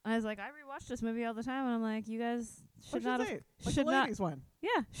 I was like, I rewatch this movie all the time, and I'm like, you guys should not have. Like should the not. ladies one.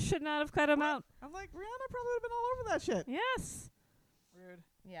 Yeah, should not have cut him out. I'm like, Rihanna probably would have been all over that shit. Yes. Rude.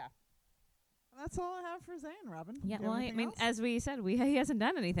 Yeah. And that's all I have for Zane, Robin. Yeah, well, I mean, as we said, he hasn't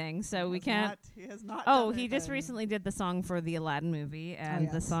done anything, so we can't. He has not. Oh, he just recently did the song for the Aladdin movie, and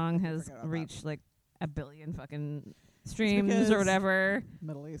the song has reached like 1 billion fucking streams or whatever.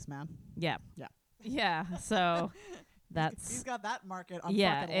 Middle East, man. Yeah. Yeah. Yeah. So that's. He's got that market on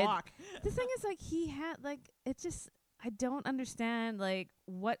fucking lock. The thing is, like, he had like it just. I don't understand like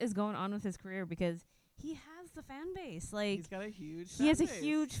what is going on with his career because he has the fan base. Like he's got a huge. He has a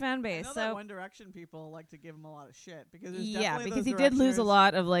huge fan base. I know so that One Direction people like to give him a lot of shit because because he did lose a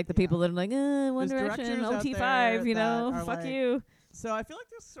lot of like the people that are like One Direction, OT5, you know, fuck like, you. So I feel like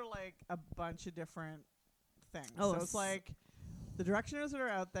there's sort of like a bunch of different things. Oh, so it's like the Directioners that are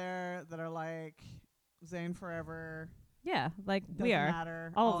out there that are like Zayn forever. Yeah, like Doesn't we are.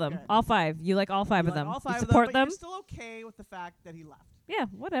 Matter, all of them. Good. All 5. You like all 5 of them. All 5 you support of them. them. But you're still okay with the fact that he left. Yeah,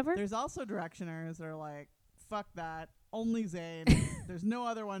 whatever. There's also Directioners that are like, fuck that. Only Zayn. There's no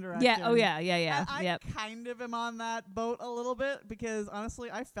other One Direction. Yeah. Oh yeah. And I kind of am on that boat a little bit because honestly,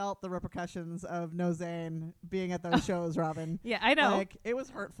 I felt the repercussions of no Zayn being at those shows, Robin. Yeah, I know. Like it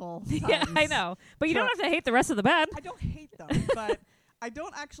was hurtful. Yeah, I know. But you don't have to hate the rest of the band. I don't hate them, but I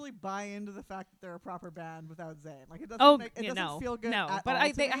don't actually buy into the fact that they're a proper band without Zayn. Like it doesn't feel good. No, at but all I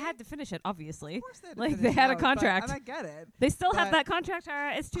to me. had to finish it, obviously. Of course they had to like finish they had it a contract, and I get it. They still have that contract.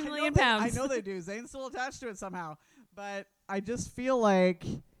 Tara. It's £2 million. I know they do. Zayn's still attached to it somehow, but I just feel like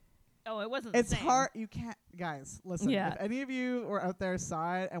it wasn't. It's the same. hard. You can't, guys. Listen. Yeah. If any of you were out there,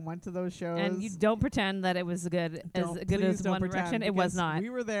 saw it, and went to those shows, and you don't pretend that it was good as One Direction, it was not. We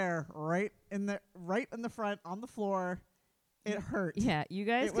were there, right in the front on the floor. It hurt. Yeah, you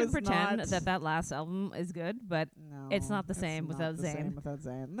guys can pretend that last album is good, but it's not the same without Zayn.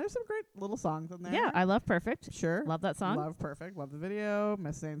 And there's some great little songs in there. Yeah, I love Perfect. Sure. Love that song. Love Perfect. Love the video.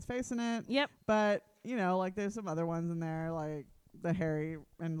 Miss Zayn's face in it. Yep. But, like there's some other ones in there, like the Harry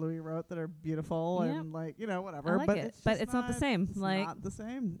and Louis wrote that are beautiful and like, whatever. I like it. But it's not the same. It's not the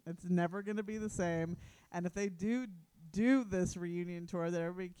same. It's never going to be the same. And if they do this reunion tour that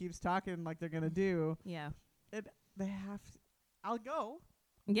everybody keeps talking like they're going to do, they have to. I'll go.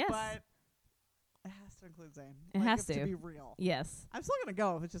 Yes. But it has to include Zayn. It has to be real. Yes. I'm still going to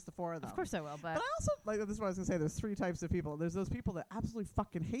go if it's just the 4 of them. Of course I will. But I also, this is what I was going to say, there's 3 types of people. There's those people that absolutely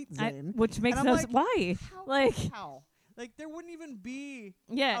fucking hate Zayn. Which makes no sense. Why? How? Like, there wouldn't even be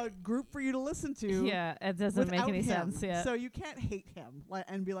a group for you to listen to. Yeah, it doesn't make any sense. Yeah. So you can't hate him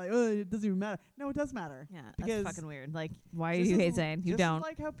and be like, oh, it doesn't even matter. No, it does matter. Yeah, that's fucking weird. Like, why do you hate Zayn? You don't. Just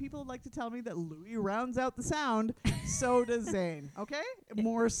like how people like to tell me that Louis rounds out the sound, so does Zayn. Okay?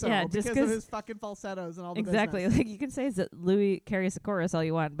 More so. Yeah, because of his fucking falsettos and all the exactly. business. Like, you can say that Louis carries the chorus all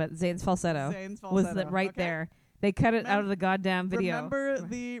you want, but Zayn's falsetto was right there. They cut it out of the goddamn video. Remember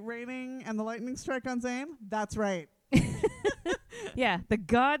the raining and the lightning strike on Zayn? That's right. Yeah, the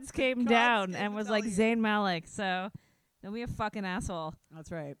gods came down and was like Zayn Malik. So don't be a fucking asshole.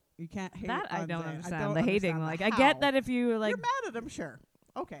 That's right. You can't hate that. I don't Zayn. understand the hating. Like, I get that if you like, you're mad at him, sure.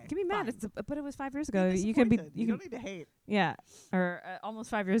 Okay, can be mad. But it was 5 years ago. You can be. You don't need to hate. Yeah, or almost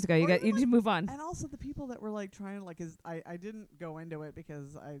 5 years ago. You just move on. And also the people that were like trying to I didn't go into it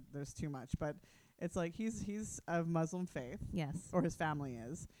because there's too much, but it's like he's of Muslim faith. Yes. Or his family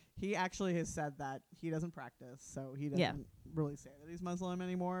is. He actually has said that he doesn't practice, so he doesn't really say that he's Muslim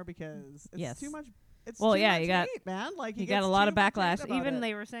anymore because it's too much. It's too much hate, man. Like he got a lot of backlash. Even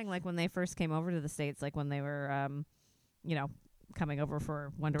they were saying like when they first came over to the States, like when they were, coming over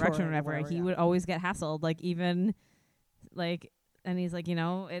for One Direction or whatever, he would always get hassled. Like even, like, and he's like,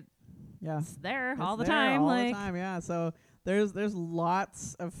 it's there all the time. All like the time, yeah. So there's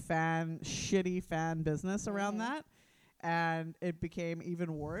lots of shitty fan business around that. And it became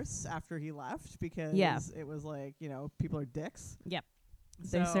even worse after he left because it was like, people are dicks. Yep.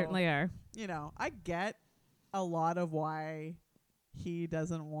 So, they certainly are. I get a lot of why he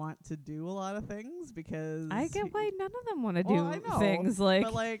doesn't want to do a lot of things because I get why none of them want to do things like,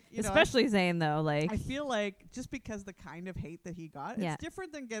 but like, especially Zayn though. Like, I feel like just because the kind of hate that he got, it's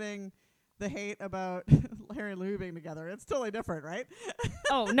different than getting the hate about Larry and Louis being together. It's totally different, right?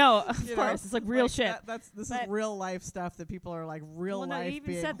 Oh no, of course, it's like real shit. This is real life stuff that people are like real life. No, he even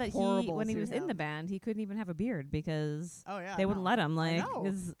being said that when he was in the band, he couldn't even have a beard because they wouldn't let him. Like,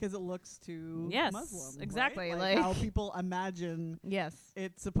 because it looks too Muslim. Exactly, right? Like how people imagine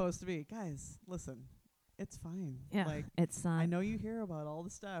it's supposed to be. Guys, listen. It's fine. Yeah, like it's. I know you hear about all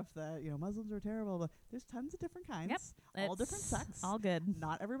the stuff that Muslims are terrible, but there's tons of different kinds. Yep, all different sects. All good.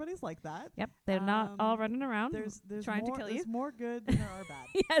 Not everybody's like that. Yep, they're not all running around. There's trying to kill you. There's more good than there are bad.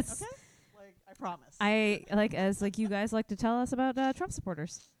 Yes. Okay. Like I promise. I as you guys like to tell us about Trump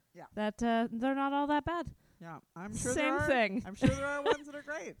supporters. Yeah. That they're not all that bad. Yeah, I'm sure Same there are. thing. I'm sure there are ones that are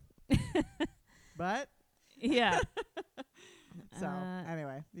great. But yeah. So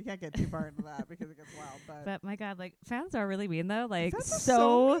anyway, you can't get too far into that because it gets wild. But my God, like fans are really mean though. Like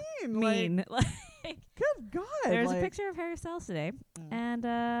so mean. Like good God. There's a picture of Harry Styles today,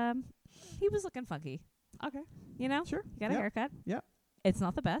 and he was looking funky. Okay. Sure. He got a haircut. Yep. It's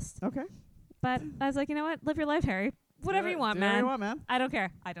not the best. Okay. But I was like, you know what? Live your life, Harry. Whatever you want, man. Whatever you want, man. I don't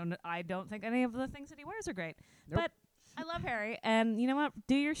care. I don't think any of the things that he wears are great. Nope. But I love Harry, and you know what?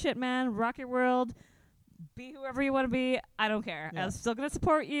 Do your shit, man. Rock your world. Be whoever you want to be. I don't care. Yeah. I'm still gonna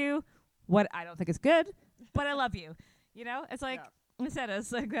support you. What I don't think is good, but I love you. It's like I said.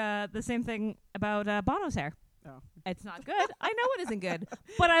 It's like the same thing about Bono's hair. Oh. It's not good. I know it isn't good,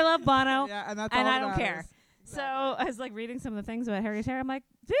 but I love Bono. Yeah, and that's and all I don't care. Exactly. So I was like reading some of the things about Harry's hair. I'm like,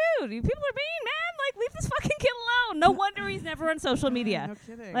 dude, you people are mean, man. Like, leave this fucking kid alone. No wonder he's never on social media. No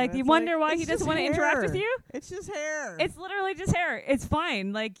kidding. Like, you wonder why he doesn't want to interact with you? It's just hair. It's literally just hair. It's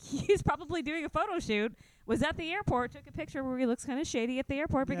fine. Like, he's probably doing a photo shoot, was at the airport, took a picture where he looks kind of shady at the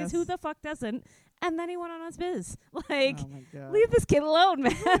airport because who the fuck doesn't? And then he went on his biz. Like, oh my God. Leave this kid alone,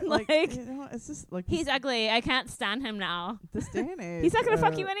 man. like it's just like he's ugly. I can't stand him now. This day and age. He's not going to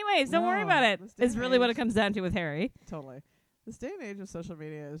fuck you anyways. Don't worry about it. It's really what it comes down to with Harry. Totally. This day and age of social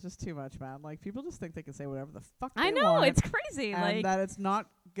media is just too much, man. Like, people just think they can say whatever the fuck they know, want. it's crazy. And like that it's not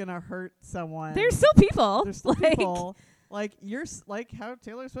going to hurt someone. There's still people. There's still people. Like, you're like how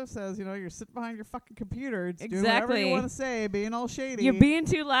Taylor Swift says, you're sitting behind your fucking computer. It's doing whatever you want to say, being all shady. You're being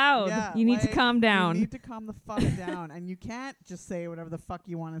too loud. Yeah, you need to calm down. You need to calm the fuck down. And you can't just say whatever the fuck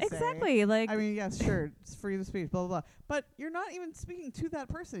you want to say. Exactly. Like, I mean, yes, sure, it's freedom of speech, blah, blah, blah. But you're not even speaking to that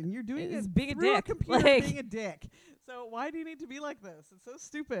person. You're doing it being through a dick. a computer being a dick. So why do you need to be like this? It's so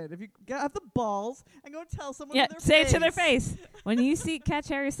stupid. If you have the balls and go tell someone to their say face. it to their face. When you catch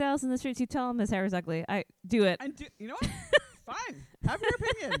Harry Styles in the streets, you tell him his hair is ugly. Do it. And you know what? Fine. Have your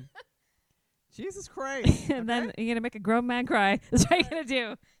opinion. Jesus Christ. And then you're going to make a grown man cry. That's what you're going to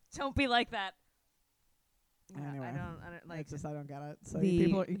do. Don't be like that. Anyway. I don't like I don't get it. So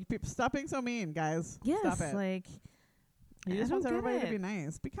people stop being so mean, guys. Yes, stop it. like he just wants everybody to be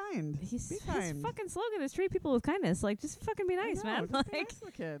nice. Be kind. Be kind. His fucking slogan is treat people with kindness. Like, just fucking be nice, man. Just be nice to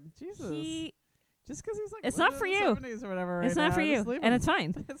the kid. Jesus. Just because he's like it's not for you. 70s or whatever. It's not for you, and it's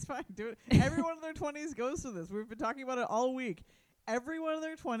fine. It's fine. Do it. Everyone in their 20s goes through this. We've been talking about it all week. Everyone in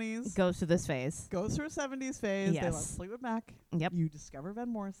their 20s goes through this phase. Goes through a 70s phase. Yes. They love Fleetwood Mac. Yep. You discover Van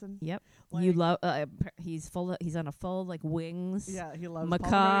Morrison. Yep. Like, you love. He's on a full like Wings. Yeah, he loves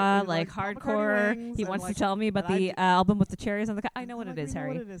Macaw, like hardcore. He wants to tell me about the album with the cherries on the. I know what it is,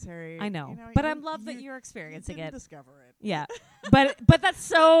 Harry. Know what it is, Harry. I know, but I love that you're experiencing it. Discover it. Yeah, but that's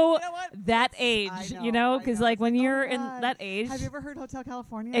so that age, know, because like when you're in that age. Have you ever heard Hotel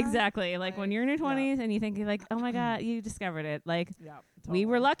California? Exactly, like when you're in your 20s and you think like, oh my God, you discovered it. Like we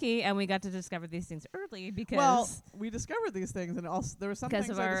were lucky and we got to discover these things early because we discovered these things and also there were some things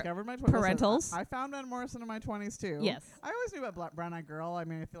I discovered in my 20s. Parentals. I found Van Morrison in my 20s too. Yes, I always knew about Brown Eyed Girl. I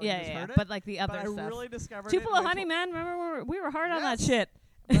mean, I feel like I just heard it, but like the other stuff. I really discovered Tupelo Honey, man. Remember we were hard on that shit.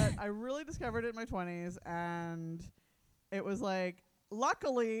 But I really discovered it in my 20s, and it was like,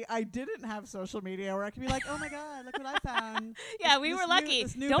 luckily, I didn't have social media where I could be like, oh my God, look what I found. Yeah, we were lucky.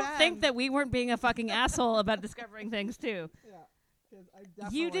 Don't think that we weren't being a fucking asshole about discovering things too. Yeah.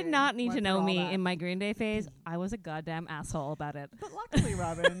 You did not need to know me in my Green Day phase. I was a goddamn asshole about it. But luckily,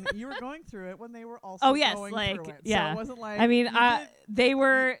 Robin, you were going through it when they were also going through it. Yeah. So it wasn't like... I mean, they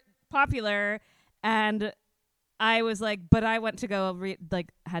were popular, and I was like, but I went to go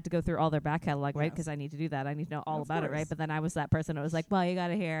had to go through all their back catalog, right? Because I need to do that. I need to know all about it, right? But then I was that person who was like, well, you got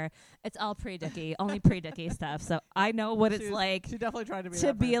to hear, it's all pre-Dickie, only pre-Dickie stuff. So I know what it's like. She definitely tried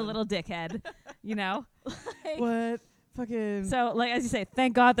to be a little dickhead, you know? What fucking. So, like, as you say,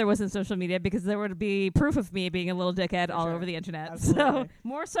 thank God there wasn't social media because there would be proof of me being a little dickhead all over the internet. Absolutely. So,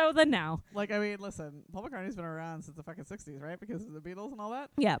 more so than now. Like, I mean, listen, Paul McCartney's been around since the fucking 60s, right? Because of the Beatles and all that.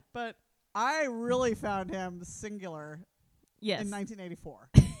 Yeah. But I really found him singular in 1984.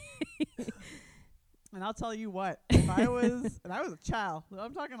 And I'll tell you what, if I was, and I was a child,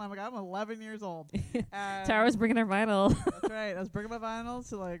 I'm 11 years old. Tara was bringing her vinyl. That's right. I was bringing my vinyls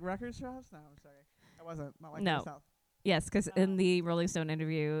to like record shops. No, I'm sorry. I wasn't. Not like myself. Yes, because in the Rolling Stone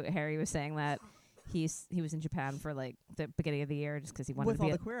interview, Harry was saying that he was in Japan for like the beginning of the year just because he wanted with to be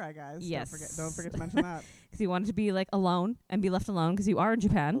all the Queer Eye guys. Yes. Don't forget to mention that. Because he wanted to be like alone and be left alone because you are in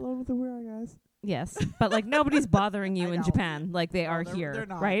Japan. Alone with the Queer Eye guys. Yes, but like nobody's bothering you in Japan like they are here, they're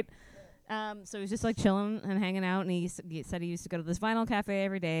not. right? So he was just like chilling and hanging out, and he said he used to go to this vinyl cafe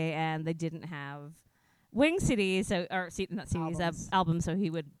every day, and they didn't have Wings CDs, not CDs, albums, so he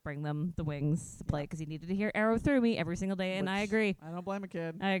would bring them the Wings to play because he needed to hear Arrow Through Me every single day, and I agree. I don't blame a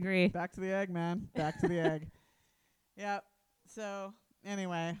kid. I agree. Back to the egg, man. Back to the egg. Yeah. So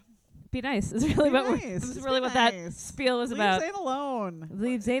anyway, be nice. It's really what that spiel was about. Leave Zayn alone.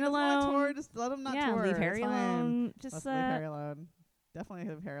 Leave Zayn alone. Just let him not tour. Leave Harry alone. Just leave Harry alone.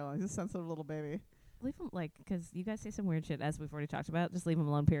 Definitely leave Harry alone. He's a sensitive little baby. Leave him, because you guys say some weird shit, as we've already talked about. Just leave him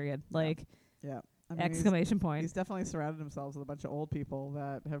alone, period. Yeah. I mean, exclamation point. He's definitely surrounded himself with a bunch of old people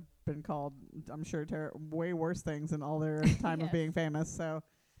that have been called, I'm sure, way worse things in all their time of being famous. So,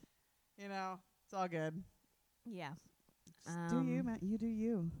 it's all good. Yeah. Do you, man? You do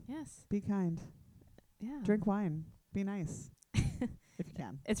you. Yes. Be kind. Yeah. Drink wine. Be nice. If you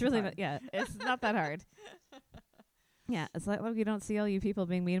can. It's really it's not that hard. Yeah, it's like you don't see all you people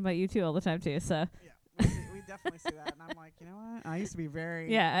being mean about you too all the time too. So yeah, we definitely see that, and I'm like, you know what? I used to be very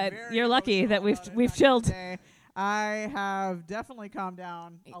very you're lucky that we've chilled. I have definitely calmed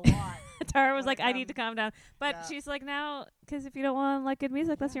down a lot. Tara was like, I need to calm down, but she's like, now, because if you don't want to like good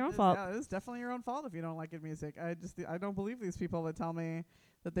music, that's your own fault. Yeah, it is definitely your own fault if you don't like good music. I don't believe these people that tell me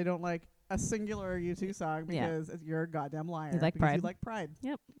that they don't like a singular U2 song because you're a goddamn liar. You like Pride. You like Pride.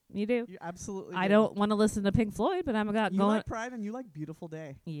 Yep, you do. You absolutely I don't want to listen to Pink Floyd, but I'm going. You like Pride and you like Beautiful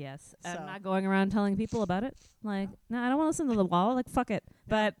Day. Yes. So. I'm not going around telling people about it. Like, no, I don't want to listen to The Wall. Like, fuck it.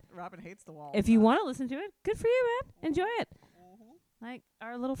 But Robin hates The Wall. If you want to listen to it, good for you, man. Enjoy it. Like,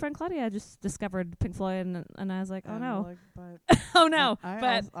 our little friend Claudia just discovered Pink Floyd, and I was like, oh no. Oh no.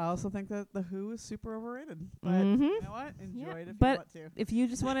 I also think that The Who is super overrated. But you know what? Enjoy it if you want to. If you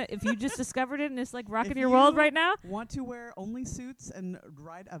just want to, if you just discovered it and it's like rocking your world right now. Want to wear only suits and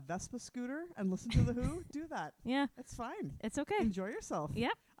ride a Vespa scooter and listen to The Who? Do that. Yeah. It's fine. It's okay. Enjoy yourself.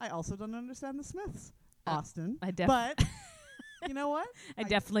 Yep. I also don't understand the Smiths. Austin. But you know what? I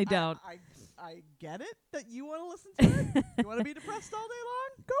definitely don't. I get it that you want to listen to it. You want to be depressed all day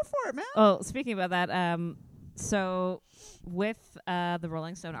long? Go for it, man. Oh, speaking about that, so with the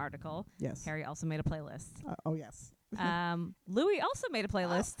Rolling Stone article, Harry also made a playlist. Oh, yes. Louis also made a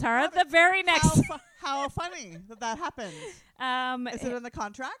playlist. Tara, the very next. How funny that happened. Is it in the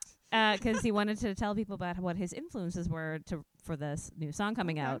contract? Because he wanted to tell people about what his influences were for this new song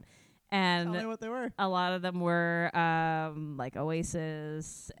coming out. And tell me what they were. A lot of them were like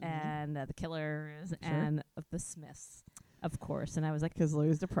Oasis and the Killers and the Smiths, of course. And I was like, because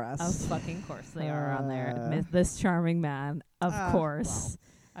Louis depressed. Of fucking course they are on there. This charming man, of course. Well,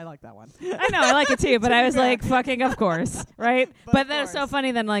 I like that one. I know, I like it too, but I was like, fucking of course, right? But then it's so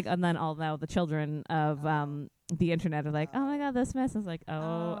funny then, like, and then all now the children of the internet are like, oh my god, this mess. I was like,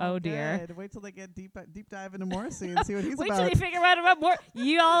 oh dear. Good. Wait till they get deep dive into Morrissey and see what he's Wait about. Till you figure out about more.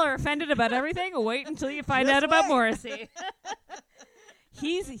 You all are offended about everything. Wait until you find out about Morrissey.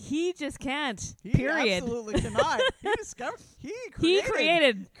 He just can't. Period. Absolutely cannot. He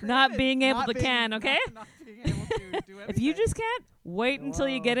created not being able to can. Okay. Not being able to do anything. If you just can't, wait until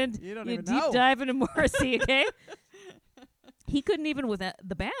you get into you deep dive into Morrissey. Okay. He couldn't even with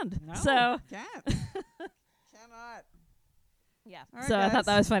the band. No, so can't. Cannot. Yeah. Right, so guys. I thought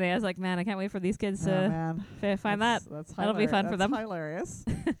that was funny. I was like, man, I can't wait for these kids to find that. That'll be fun for them. Hilarious.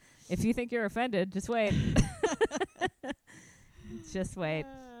 If you think you're offended, just wait. Just wait.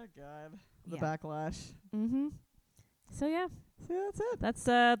 Oh God, the backlash. Mm-hmm. So yeah. See, that's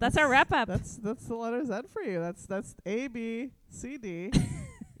it. That's our wrap up. That's the letter Z for you. That's A B C D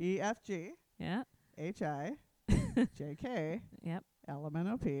E F G. Yeah. H I J K. Yep. L M N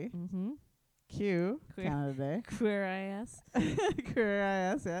O P. Mm-hmm. Q. Canada Day. Queer IS.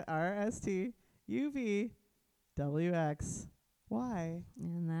 Queer IS. Yeah. R S T U V W X Y.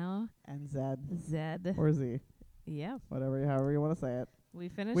 And now. And Z. Z. Or Z. Yeah. However you want to say it. We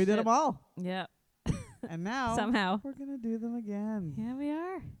finished. We did them all. Yeah. And now somehow we're gonna do them again. Yeah, we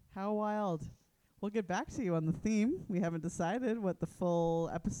are. How wild. we'll get back to you on the theme. We haven't decided what the full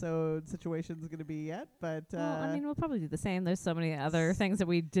episode situation is going to be yet, but well, I mean, we'll probably do the same. There's so many other things that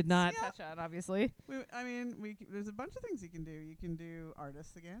we did not touch on, obviously. There's a bunch of things you can do. You can do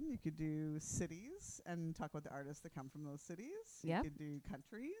artists again. You could do cities and talk about the artists that come from those cities. Yeah. You could do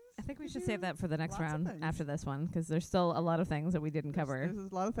countries. I think we should save that for the next round after this one, because there's still a lot of things that we didn't cover.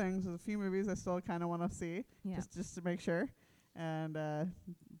 There's a lot of things. There's a few movies I still kind of want to see, just to make sure. And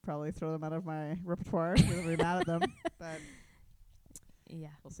probably throw them out of my repertoire. We'll be mad at them, but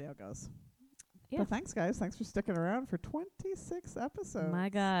we'll see how it goes. Yeah. But thanks, guys. Thanks for sticking around for 26 episodes. My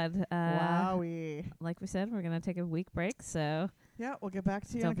God. Wowee. Like we said, we're going to take a week break, so yeah, we'll get back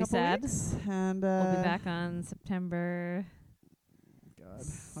to you in a couple weeks. And we'll be back on September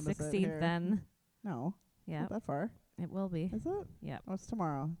 16th then. No. Yeah. Not that far. It will be. Is it? Yeah. Oh, it's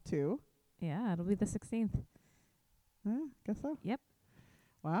tomorrow. 2. Yeah, it'll be the 16th. Guess so. Yep.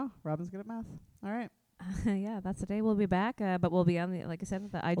 Wow, Robin's good at math. All right. Yeah, that's the day we'll be back. But we'll be on the, like I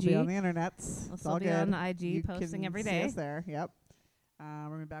said, the IG. We'll be on the internets. We'll still be on IG, you posting every day. See us there. Yep. We're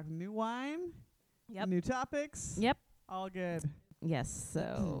gonna be back with new wine. Yep. New topics. Yep. All good. Yes.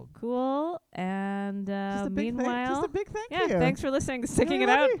 So cool. And meanwhile, just a big thank you. Thanks for listening, sticking it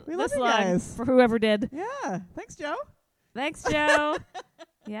out this long guys. For whoever did. Yeah. Thanks, Joe. Thanks, Joe.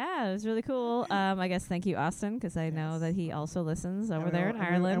 Yeah, it was really cool. I guess thank you, Austin, because I know that he also listens over there in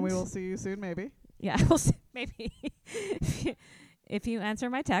Ireland. And we will see you soon, maybe. Yeah, we'll see, maybe. If you answer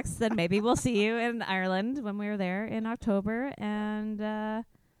my text, then maybe we'll see you in Ireland when we're there in October. And that's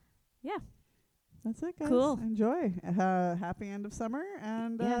it, guys. Cool. Enjoy. Happy end of summer,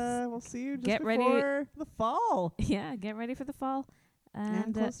 and we'll see you just before the fall. Yeah, get ready for the fall.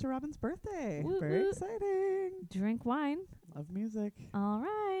 And close to Robin's birthday. Very exciting. Drink wine. Love music. All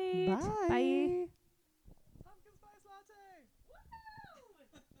right. Bye. Bye.